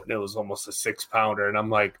the boat. And it was almost a 6-pounder. And I'm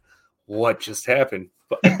like, what just happened?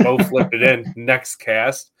 But both flipped it in. Next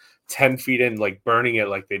cast, 10 feet in, like burning it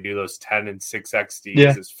like they do those 10 and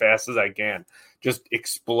 6XDs as fast as I can. Just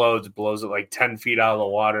explodes, blows it like 10 feet out of the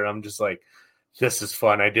water. And I'm just like, this is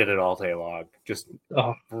fun. I did it all day long. Just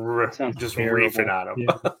reefing on them.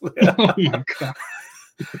 Yeah. Oh my God.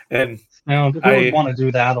 And now, I would want to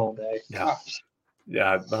do that all day.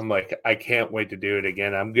 Yeah, I'm like, I can't wait to do it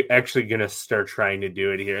again. I'm actually going to start trying to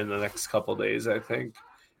do it here in the next couple days, I think,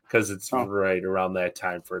 because it's right around that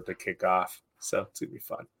time for it to kick off. So it's going to be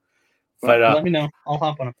fun. But let me know. I'll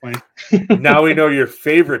hop on a plane. Now we know your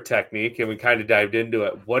favorite technique, and we kind of dived into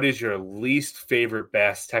it. What is your least favorite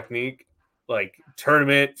bass technique? Like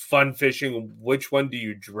tournament, fun fishing, which one do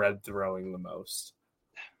you dread throwing the most?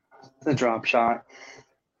 The drop shot.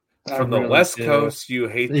 From the West Coast, you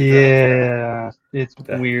hate the drop shot. It's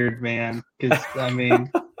weird, man. Because, I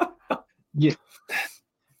mean,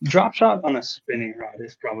 drop shot on a spinning rod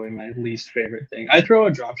is probably my least favorite thing. I throw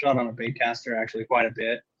a drop shot on a bait caster actually quite a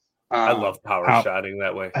bit. I love power shotting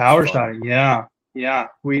that way. Power shotting, yeah.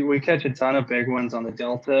 We catch a ton of big ones on the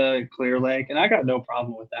Delta, Clear Lake, and I got no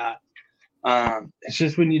problem with that. It's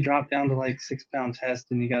just when you drop down to like 6 pound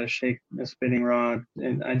test and you got to shake a spinning rod,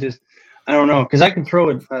 and I don't know, because I can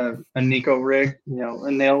throw a Nico rig,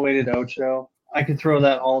 a nail weighted Ocho. I can throw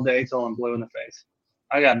that all day till I'm blue in the face.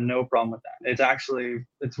 I got no problem with that.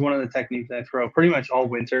 It's one of the techniques I throw pretty much all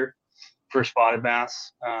winter for spotted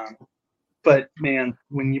bass. But man,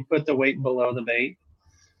 when you put the weight below the bait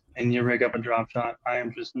and you rig up a drop shot, I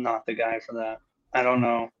am just not the guy for that. I don't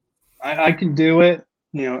know. I can do it.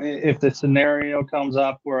 If the scenario comes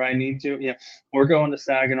up where I need to, we're going to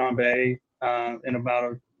Saginaw Bay in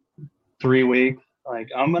about 3 weeks. Like,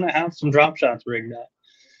 I'm going to have some drop shots rigged up,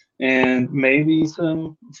 and maybe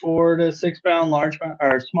some 4 to 6 pound largemouth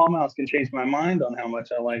or smallmouth can change my mind on how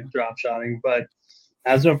much I like drop shotting. But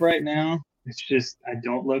as of right now, it's just, I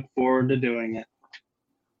don't look forward to doing it.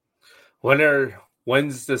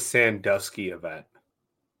 When's the Sandusky event?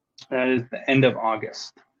 That is the end of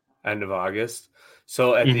August. End of August.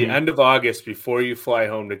 So at the end of August, before you fly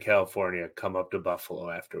home to California, come up to Buffalo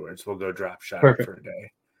afterwards. We'll go drop shot for a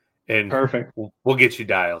day. And perfect. We'll get you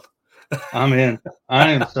dialed. I'm in.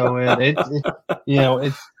 I am so in.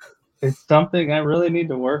 It's something I really need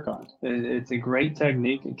to work on. It's a great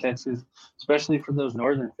technique. It catches, especially for those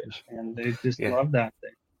northern fish, and they just love that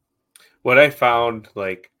thing. What I found,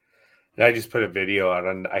 and I just put a video out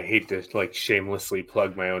on, I hate to shamelessly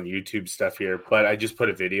plug my own YouTube stuff here, but I just put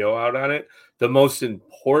a video out on it. The most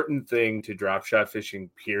important thing to drop shot fishing,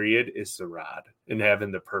 period, is the rod and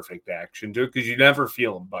having the perfect action to it, because you never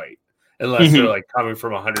feel them bite unless they're coming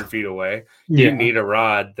from 100 feet away. You need a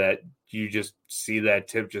rod that you just see that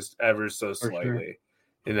tip just ever so slightly.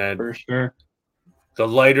 And then for sure, the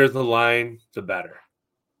lighter the line, the better.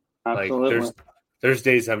 Absolutely. There's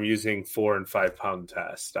days I'm using 4 and 5 pound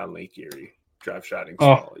test on Lake Erie, drop shotting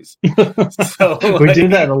smallies. So we do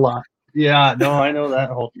that a lot. Yeah, no, I know that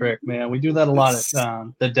whole trick, man. We do that a lot at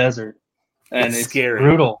the desert, and it's scary.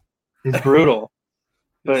 Brutal. It's brutal,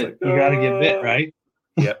 but you got to get bit, right?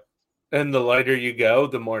 Yep. And the lighter you go,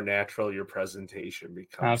 the more natural your presentation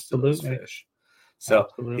becomes to those fish. So,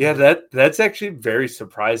 that's actually very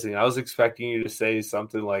surprising. I was expecting you to say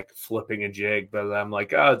something like flipping a jig, but I'm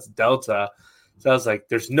like, oh, it's Delta. So I was like,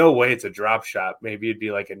 there's no way it's a drop shot. Maybe it'd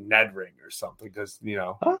be like a Ned ring or something, because,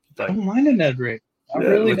 I don't mind a Ned ring. I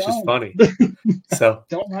really which don't. is funny. So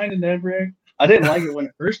don't mind a Ned ring. I didn't like it when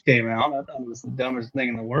it first came out. I thought it was the dumbest thing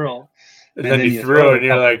in the world. And then you threw it and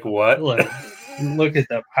you're like, what? Look at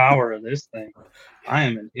the power of this thing. I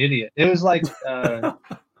am an idiot. It was like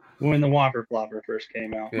when the Whopper Flopper first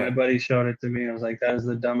came out. My buddy showed it to me. I was like, that is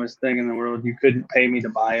the dumbest thing in the world. You couldn't pay me to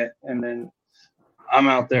buy it. And then I'm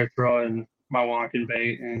out there throwing my walking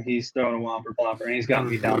bait, and he's throwing a Whopper Flopper, and he's got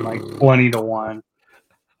me down like 20-1.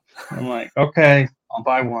 I'm like, okay, I'll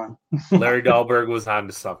buy one. Larry Dahlberg was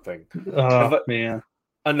onto something. Oh, man.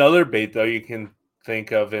 Another bait, though, you can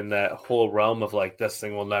think of in that whole realm of this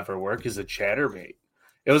thing will never work, is a chatterbait.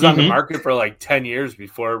 It was on the market for 10 years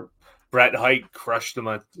before Brett Hite crushed them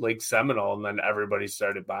at Lake Seminole, and then everybody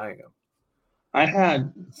started buying them. I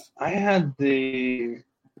had it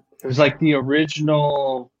was like the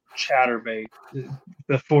original chatterbait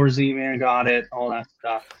before Z-Man got it, all that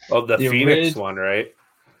stuff. Oh, the Phoenix one, right?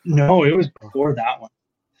 No, it was before that one.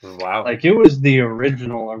 Wow. It was the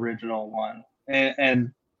original one.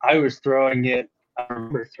 And I was throwing it. I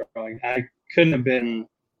remember throwing. I couldn't have been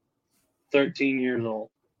 13 years old,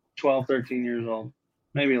 12, 13 years old,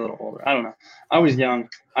 maybe a little older. I don't know. I was young.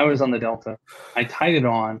 I was on the Delta. I tied it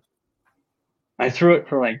on. I threw it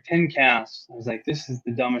for 10 casts. I was like, this is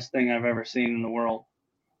the dumbest thing I've ever seen in the world.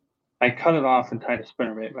 I cut it off and tied a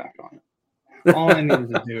spinnerbait back on it. All I needed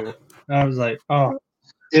to do. I was like, oh,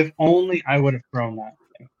 if only I would have thrown that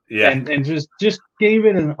thing. Yeah. And just gave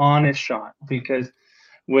it an honest shot, because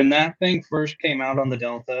when that thing first came out on the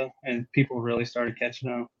Delta and people really started catching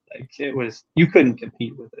them, like, it was, you couldn't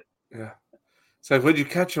compete with it. Yeah. It's like, what'd you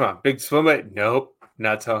catch him on? Big swim bait? Nope.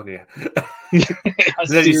 Not telling you.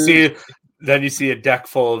 Then you see a deck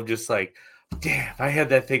full of just like, damn, I had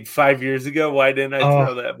that thing 5 years ago. Why didn't I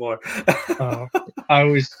throw that more? I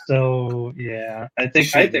was so, yeah. I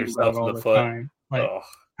think about it all the time. Like,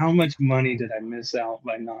 how much money did I miss out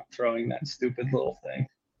by not throwing that stupid little thing?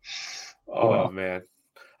 Man.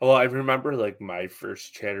 Well, I remember like my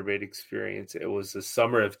first chatterbait experience. It was the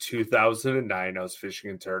summer of 2009. I was fishing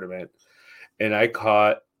in tournament, and I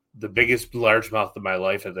caught the biggest largemouth of my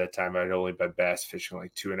life at that time. I'd only been bass fishing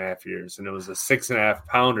like 2.5 years, and it was a 6.5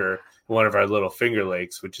 pounder in one of our little Finger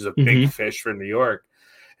Lakes, which is a big fish for New York.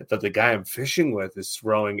 But the guy I'm fishing with is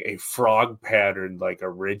throwing a frog pattern, like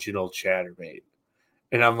original chatterbait.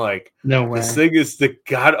 And I'm like, no way. This thing is the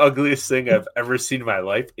god ugliest thing I've ever seen in my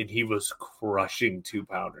life. And he was crushing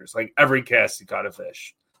 2-pounders. Like every cast he caught a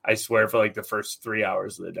fish. I swear, for like the first 3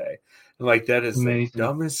 hours of the day. And like, that is the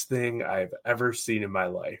dumbest thing I've ever seen in my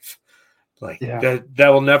life. Like that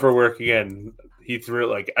will never work again. He threw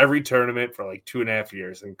it like every tournament for like 2.5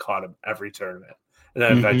 years and caught him every tournament. And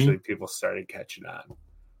then eventually people started catching on.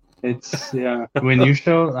 It's, when you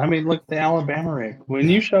show, I mean, look, the Alabama rig. When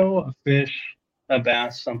you show a fish, a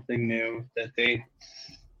bass, something new that they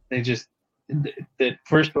just, that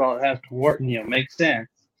first of all, it has to work, make sense.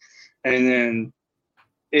 And then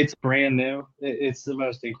it's brand new. It's the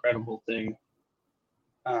most incredible thing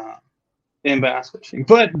in bass fishing.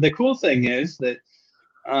 But the cool thing is that,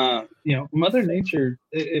 Mother Nature,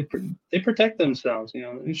 they protect themselves.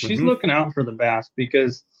 She's looking out for the bass,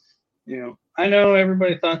 because, I know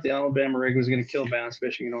everybody thought the Alabama rig was going to kill bass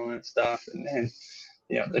fishing and all that stuff. And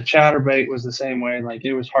the chatterbait was the same way. Like,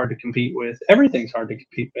 it was hard to compete with. Everything's hard to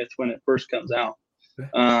compete with when it first comes out.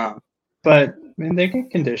 But I mean, they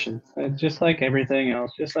get conditioned, just like everything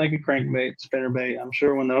else, just like a crankbait, spinnerbait. I'm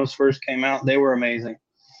sure when those first came out, they were amazing.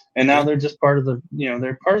 And now they're just part of the,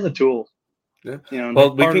 they're part of the tools. Yeah.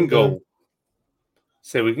 Well, we can go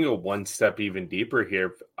one step even deeper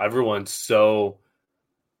here. Everyone's so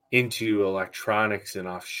into electronics and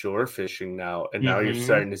offshore fishing now, and now you're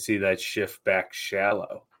starting to see that shift back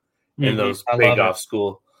shallow. And those big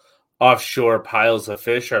offshore piles of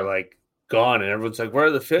fish are like gone, and everyone's like, where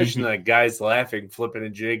are the fish? And like guys laughing, flipping a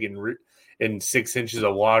jig in 6 inches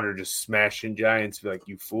of water, just smashing giants. Be like,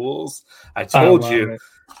 you fools, I told you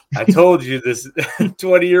this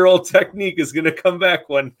 20-year-old technique is going to come back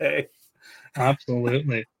one day.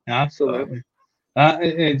 Absolutely.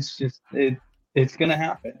 It's going to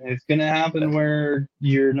happen. It's going to happen where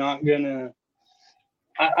you're not going to,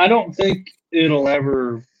 I don't think it'll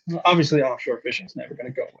ever, obviously offshore fishing is never going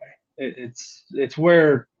to go away. It's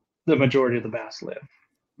where the majority of the bass live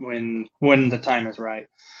when the time is right.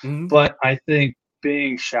 But I think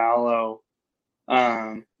being shallow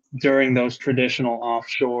during those traditional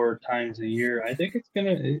offshore times of year, I think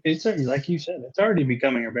it's like you said, it's already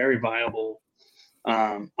becoming a very viable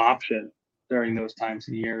option during those times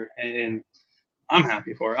of year. And I'm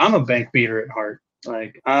happy for it. I'm a bank beater at heart.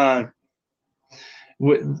 Like,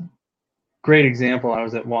 great example. I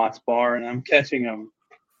was at Watts Bar, and I'm catching them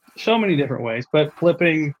so many different ways, but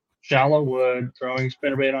flipping shallow wood, throwing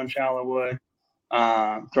spinnerbait on shallow wood,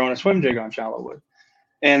 throwing a swim jig on shallow wood.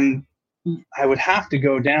 And I would have to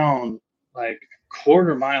go down like a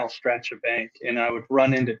 1/4 mile stretch of bank, and I would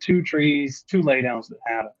run into 2 trees, 2 laydowns that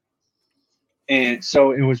had them. And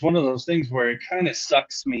so it was one of those things where it kind of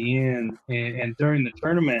sucks me in. And during the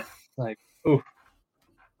tournament, like, oh,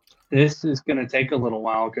 this is going to take a little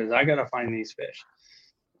while because I got to find these fish.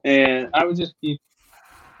 And I would just keep,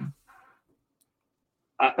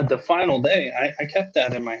 the final day, I kept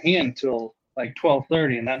that in my hand till like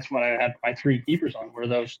 12:30. And that's when I had my 3 keepers on, were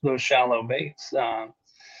those shallow baits.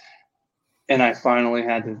 And I finally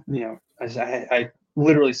had to, I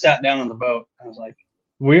literally sat down on the boat. I was like,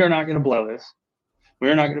 we are not going to blow this.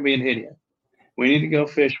 We're not going to be an idiot. We need to go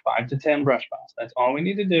fish 5 to 10 brush piles. That's all we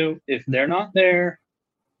need to do. If they're not there,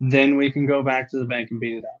 then we can go back to the bank and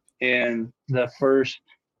beat it up. And the first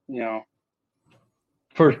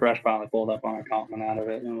brush pile I pulled up on, I caught one out of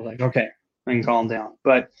it, and I was like, okay, I can calm down.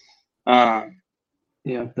 But the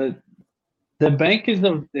bank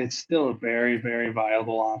it's still a very, very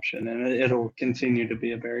viable option, and it'll continue to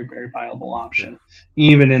be a very, very viable option,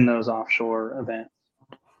 even in those offshore events.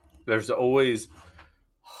 There's always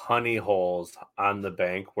honey holes on the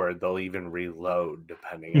bank where they'll even reload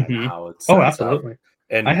depending on how it's set absolutely. up.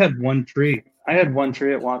 And I had one tree. At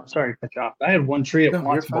Watts. Sorry to cut you off. I had one tree at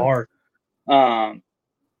Watts Bar. I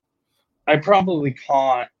probably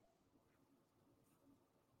caught.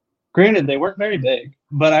 Granted, they weren't very big,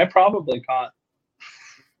 but I probably caught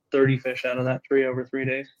 30 fish out of that tree over 3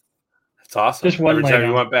 days. That's awesome. Just one every time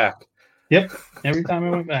you went back. Yep, every time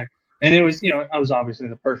I went back. And it was, I was obviously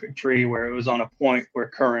the perfect tree where it was on a point where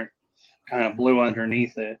current kind of blew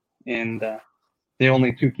underneath it. And the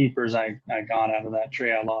only 2 keepers I got out of that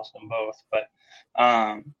tree, I lost them both. But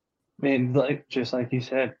just like you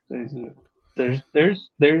said,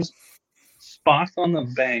 there's spots on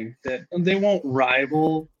the bank that they won't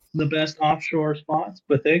rival the best offshore spots,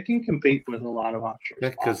 but they can compete with a lot of offshore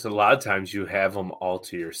spots. Because a lot of times you have them all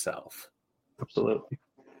to yourself. Absolutely.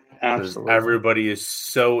 Everybody is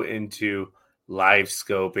so into live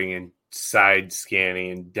scoping and side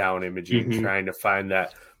scanning and down imaging, trying to find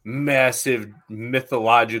that massive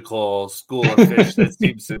mythological school of fish that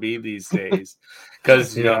seems to be these days.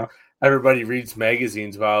 Because, everybody reads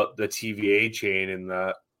magazines about the TVA chain in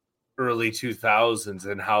the early 2000s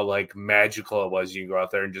and how like magical it was. You can go out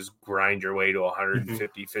there and just grind your way to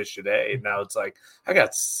 150 fish a day. And now it's like, I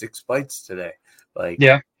got 6 bites today. Like,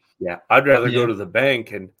 yeah. I'd rather go to the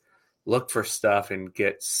bank and look for stuff and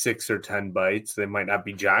get 6 or 10 bites. They might not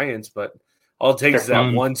be giants, but all it takes is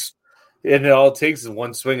that one. And it all takes is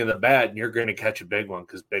one swing of the bat, and you're going to catch a big one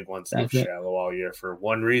because big ones live shallow all year for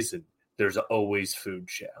one reason. There's always food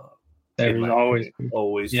shallow. There's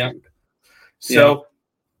always food. So,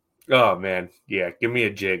 oh man, give me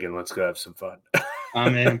a jig and let's go have some fun.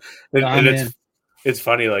 I'm in. It's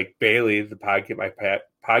funny. Like Bailey, my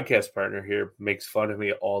podcast partner here, makes fun of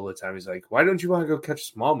me all the time. He's like, "Why don't you want to go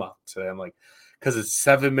catch smallmouth today?" I'm like, because it's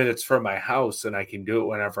 7 minutes from my house and I can do it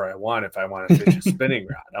whenever I want if I want to fish a spinning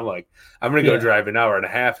rod. I'm like, I'm going to go drive an hour and a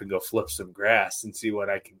half and go flip some grass and see what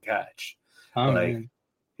I can catch. I'd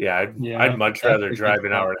much rather drive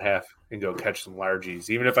an hour and a half and go catch some largies,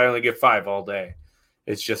 even if I only get 5 all day.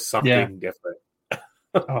 It's just something different.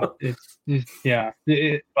 Behind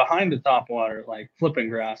the top water, like flipping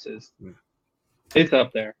grass it's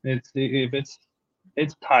up there. It's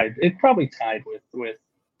tied. It's probably tied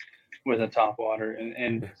with a top water,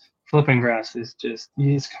 and flipping grass is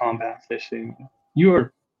combat fishing. You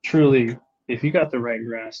are truly, if you got the right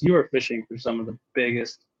grass, you are fishing for some of the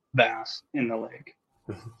biggest bass in the lake.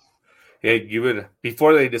 Yeah, you would,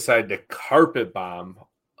 before they decided to carpet bomb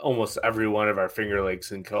almost every one of our Finger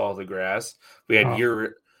Lakes and kill all the grass, we had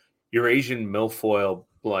Eurasian milfoil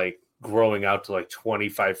like growing out to like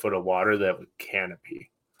 25 foot of water that would canopy.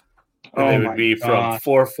 And they would be from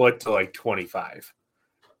 4 foot to like 25.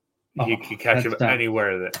 You could catch them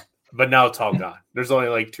anywhere but now it's all gone. There's only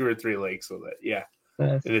like 2 or 3 lakes with it. Yeah.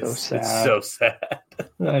 It's so sad. It's so sad.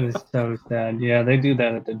 That is so sad. Yeah, they do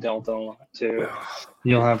that at the Delta a lot too.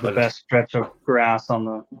 You'll have the best stretch of grass on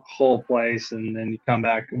the whole place, and then you come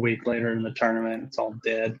back a week later in the tournament, it's all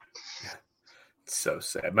dead. It's so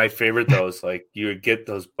sad. My favorite though is like you would get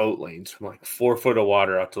those boat lanes from like 4 foot of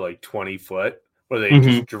water up to like 20 foot where they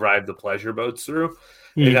just drive the pleasure boats through.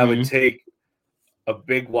 And I would take a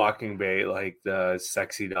big walking bait like the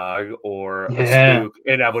Sexy Dog or a spook,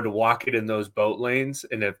 and I would walk it in those boat lanes,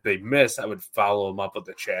 and if they miss, I would follow them up with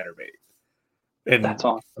a chatterbait. And that's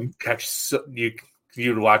awesome.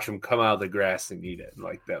 You'd watch them come out of the grass and eat it.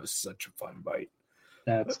 Like that was such a fun bite.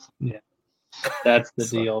 That's the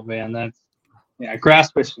deal, man.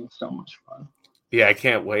 Grass fishing is so much fun. Yeah, I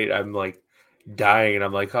can't wait. I'm like dying, and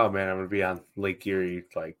I'm like, oh man, I'm gonna be on Lake Erie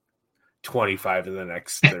like 25 in the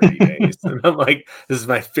next 30 days. And I'm like, this is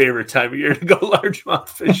my favorite time of year to go largemouth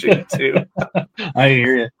fishing too. I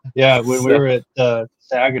hear you. Yeah, when we were at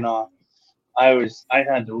Saginaw, I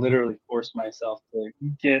had to literally force myself to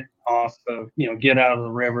get off of, get out of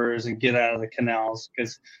the rivers and get out of the canals,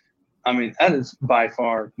 because I mean, that is by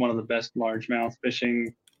far one of the best largemouth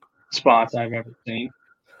fishing spots I've ever seen.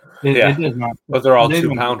 It does not, but they're all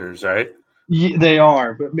 2-pounders, right? Yeah, they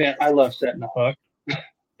are, but man, I love setting a hook.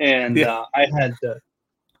 And I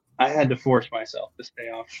had to force myself to stay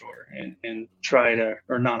offshore and try to,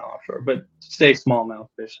 or not offshore, but stay smallmouth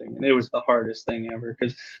fishing. And it was the hardest thing ever,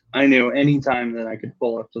 because I knew any time that I could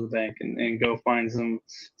pull up to the bank and go find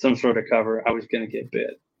some sort of cover, I was going to get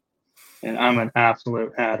bit. And I'm an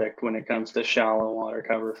absolute addict when it comes to shallow water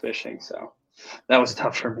cover fishing. So that was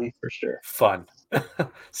tough for me for sure. Fun.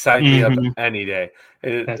 Sign me up any day.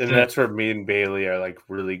 And that's where me and Bailey are like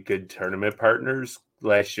really good tournament partners.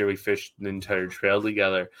 Last year we fished an entire trail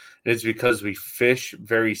together. And it's because we fish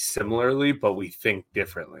very similarly, but we think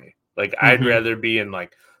differently. Like I'd rather be in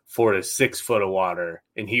like 4 to 6 foot of water,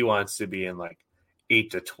 and he wants to be in like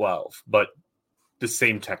 8 to 12. But the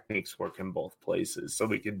same techniques work in both places. So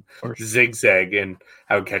we could Sure. zigzag, and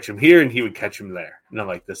I would catch him here and he would catch him there. And I'm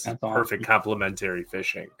like, this is That's perfect awesome. complementary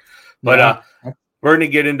fishing. But we're going to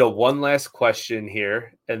get into one last question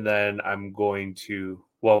here, and then I'm going to,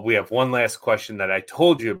 we have one last question that I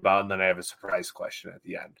told you about, and then I have a surprise question at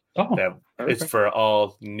the end. It's for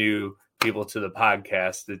all new people to the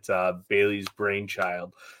podcast. It's Bailey's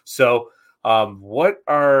brainchild. So what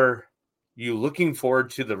are you looking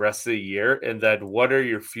forward to the rest of the year? And then what are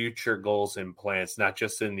your future goals and plans, not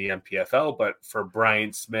just in the MPFL, but for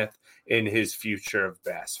Brian Smith in his future of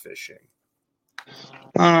bass fishing?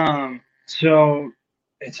 So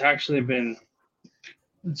it's actually been,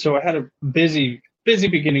 so I had a busy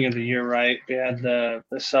beginning of the year, right? We had the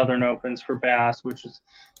Southern Opens for bass, which is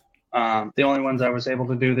the only ones I was able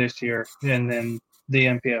to do this year, and then the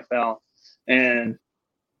MPFL. And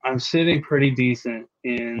I'm sitting pretty decent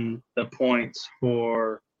in the points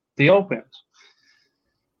for the Opens.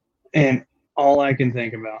 And all I can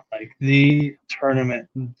think about, like the tournament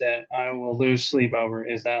that I will lose sleep over,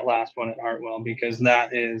 is that last one at Hartwell, because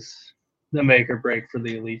that is the make or break for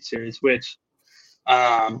the Elite Series, which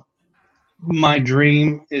my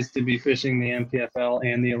dream is to be fishing the MPFL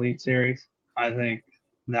and the Elite Series. I think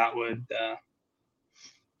that would,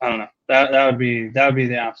 I don't know, that would be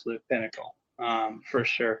the absolute pinnacle, for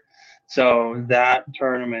sure. So that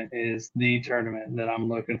tournament is the tournament that I'm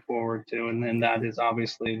looking forward to. And then that is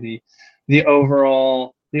obviously the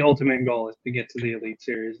ultimate goal is to get to the Elite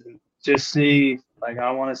Series and just see, like,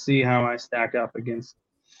 I want to see how I stack up against,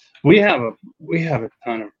 we have a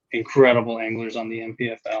ton of incredible anglers on the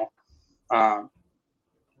MPFL.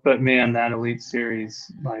 But man, that Elite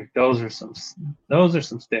Series, like those are some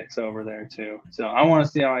sticks over there too. So I want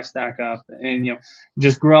to see how I stack up, and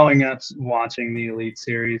just growing up watching the Elite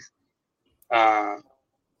Series, watching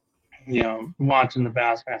the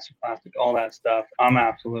Bassmaster Classic, all that stuff. I'm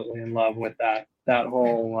absolutely in love with that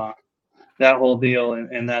whole deal,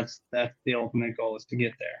 and that's the ultimate goal, is to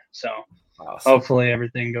get there. So awesome. Hopefully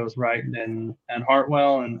everything goes right and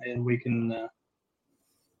Hartwell, and we can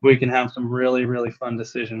have some really, really fun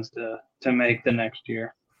decisions to make the next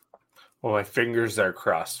year. Well, my fingers are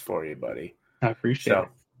crossed for you, buddy. I appreciate it.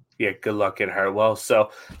 Yeah, good luck at Hartwell.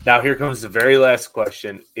 So now here comes the very last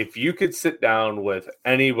question. If you could sit down with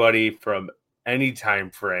anybody from any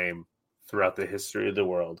time frame throughout the history of the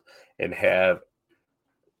world and have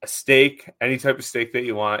a steak, any type of steak that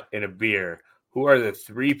you want, and a beer, who are the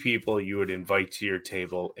 3 people you would invite to your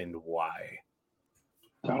table and why?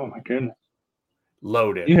 Oh my goodness.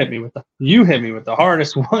 Loaded. You hit me with the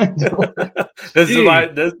hardest one.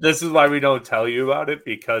 This is why we don't tell you about it,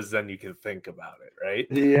 because then you can think about it, right?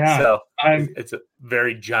 Yeah. So it's a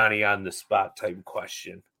very Johnny on the spot type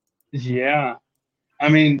question. Yeah. I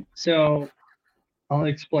mean, so I'll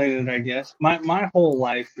explain it, I guess. My whole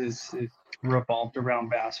life is revolved around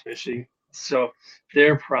bass fishing. So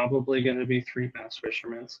they're probably going to be 3 bass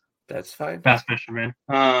fishermen. That's fine. Bass fishermen.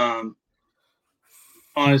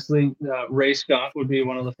 Honestly, Ray Scott would be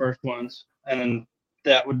one of the first ones, and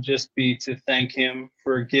that would just be to thank him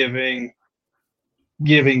for giving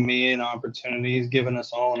me an opportunity. He's given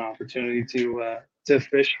us all an opportunity to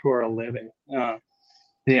fish for a living. The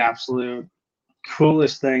absolute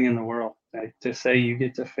coolest thing in the world, like, to say you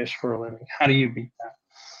get to fish for a living. How do you beat that?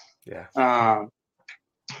 Yeah.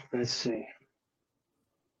 Let's see.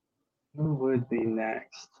 Who would be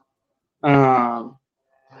next?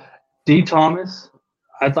 D. Thomas.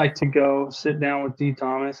 I'd like to go sit down with D.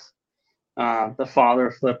 Thomas, the father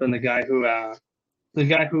of flipping, the guy who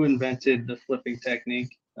invented the flipping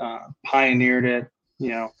technique, pioneered it,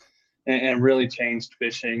 and really changed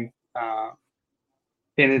fishing. And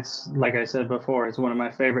it's, like I said before, it's one of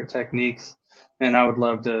my favorite techniques, and I would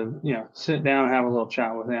love to, sit down and have a little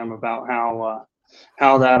chat with him about how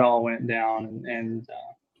that all went down, and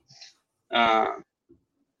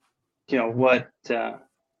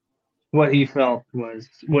what he felt was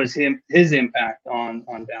his impact on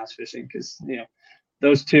bass fishing, because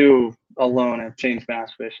those 2 alone have changed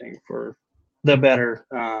bass fishing for the better,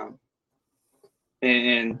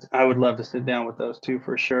 and I would love to sit down with those 2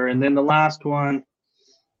 for sure. And then the last one,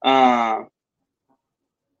 actually,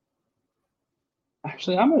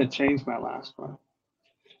 I'm going to change my last one.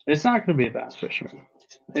 It's not going to be a bass fisherman.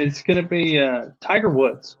 It's going to be Tiger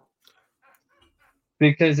Woods,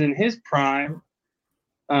 because in his prime,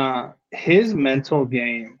 his mental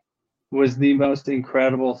game was the most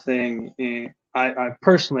incredible thing. I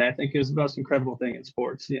personally, I think it was the most incredible thing in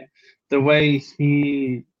sports. Yeah, the way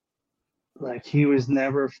he was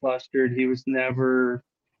never flustered. He was never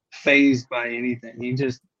fazed by anything. He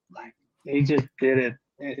just did it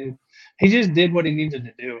he just did what he needed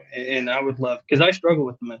to do. And I would love, because I struggle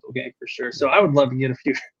with the mental game for sure. So I would love to get a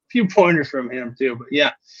few pointers from him too. But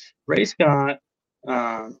yeah, Ray Scott,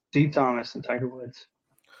 Steve Thomas, and Tiger Woods.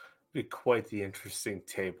 Be quite the interesting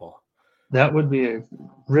table. That would be a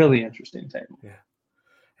really interesting table. Yeah.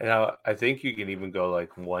 And I think you can even go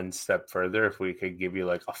like one step further if we could give you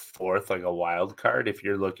like a fourth, like a wild card. If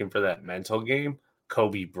you're looking for that mental game,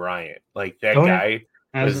 Kobe Bryant, like that guy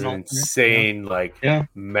was an insane,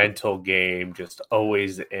 mental game, just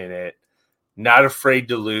always in it, not afraid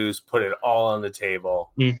to lose, put it all on the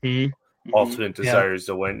table. Ultimate desires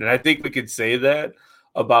to win. And I think we could say that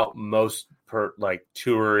about most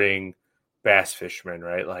touring bass fishermen,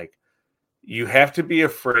 right? Like, you have to be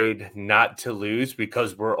afraid not to lose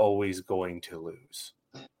because we're always going to lose.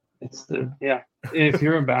 If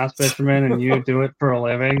you're a bass fisherman and you do it for a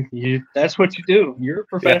living, that's what you do. You're a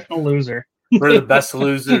professional loser. We're the best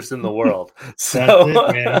losers in the world. So,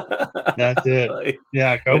 that's it, man. That's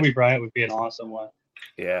it. Kobe Bryant would be an awesome one.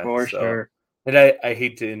 Yeah, for sure. And I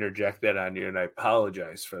hate to interject that on you, and I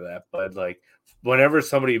apologize for that. But like, whenever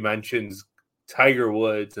somebody mentions Tiger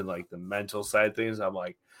Woods and like the mental side of things, I'm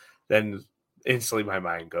like, then instantly my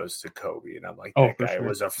mind goes to Kobe, and I'm like, that guy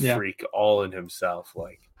was a freak all in himself,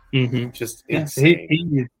 like just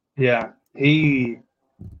insane. He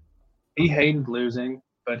hated losing,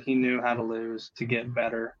 but he knew how to lose to get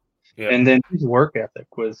better. And then his work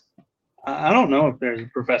ethic was, I don't know if there's a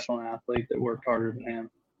professional athlete that worked harder than him.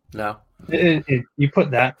 No, you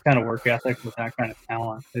put that kind of work ethic with that kind of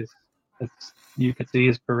talent, you could see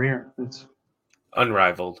his career. It's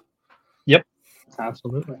unrivaled. Yep,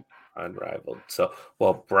 absolutely. Unrivaled. So,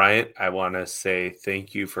 well, Bryant, I want to say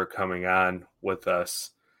thank you for coming on with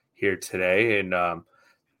us here today, and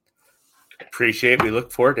appreciate it. We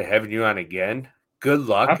look forward to having you on again. Good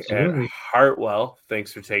luck at Hartwell.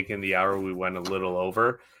 Thanks for taking the hour. We went a little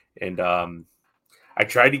over, and I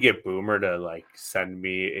tried to get Boomer to send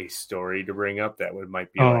me a story to bring up that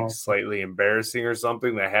might be slightly embarrassing or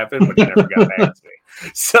something that happened, but he never got back to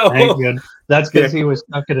me. So good. That's because he was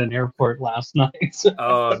stuck at an airport last night.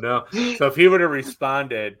 Oh no! So if he would have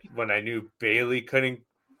responded when I knew Bailey couldn't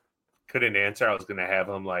answer, I was going to have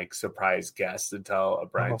him surprise guest and tell a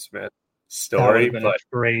Brian Smith story. But a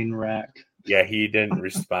train wreck. Yeah, he didn't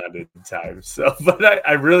respond in time. So, but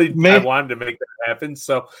I wanted to make that happen.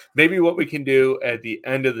 So maybe what we can do at the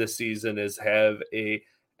end of the season is have a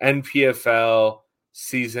NPFL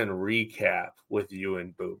season recap with you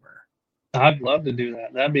and Boomer. I'd love to do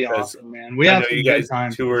that. That'd be awesome, man. We have some good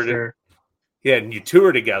time for sure. Yeah, and you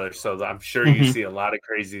tour together, so I'm sure you see a lot of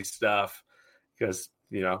crazy stuff because,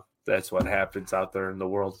 that's what happens out there in the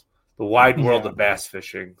world. The wide world of bass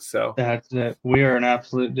fishing. So that's it. We are an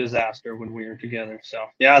absolute disaster when we are together. So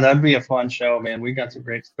yeah, that'd be a fun show, man. We got some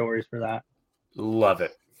great stories for that. Love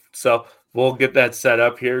it. So we'll get that set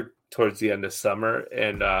up here towards the end of summer.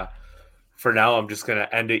 And for now, I'm just going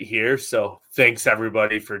to end it here. So thanks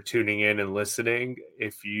everybody for tuning in and listening.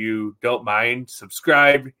 If you don't mind,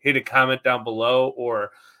 subscribe, hit a comment down below,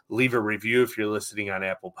 or leave a review if you're listening on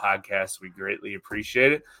Apple Podcasts. We greatly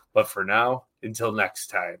appreciate it. But for now, until next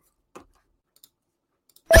time.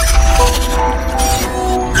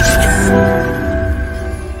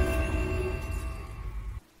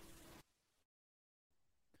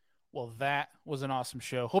 Well, that was an awesome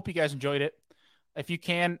show. Hope you guys enjoyed it. If you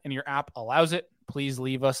can and your app allows it, please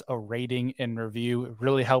leave us a rating and review. It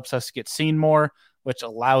really helps us get seen more, which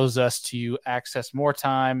allows us to access more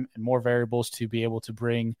time and more variables to be able to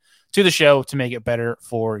bring to the show to make it better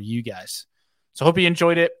for you guys. So hope you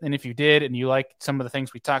enjoyed it. And if you did and you liked some of the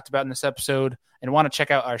things we talked about in this episode and want to check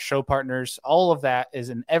out our show partners, all of that is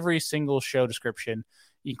in every single show description.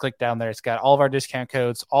 You can click down there. It's got all of our discount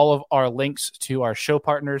codes, all of our links to our show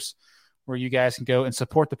partners where you guys can go and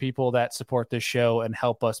support the people that support this show and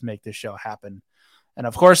help us make this show happen. And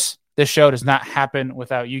of course, this show does not happen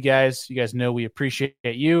without you guys. You guys know we appreciate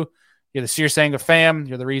you. You're the Serious Angler fam.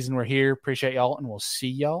 You're the reason we're here. Appreciate y'all, and we'll see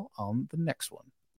y'all on the next one.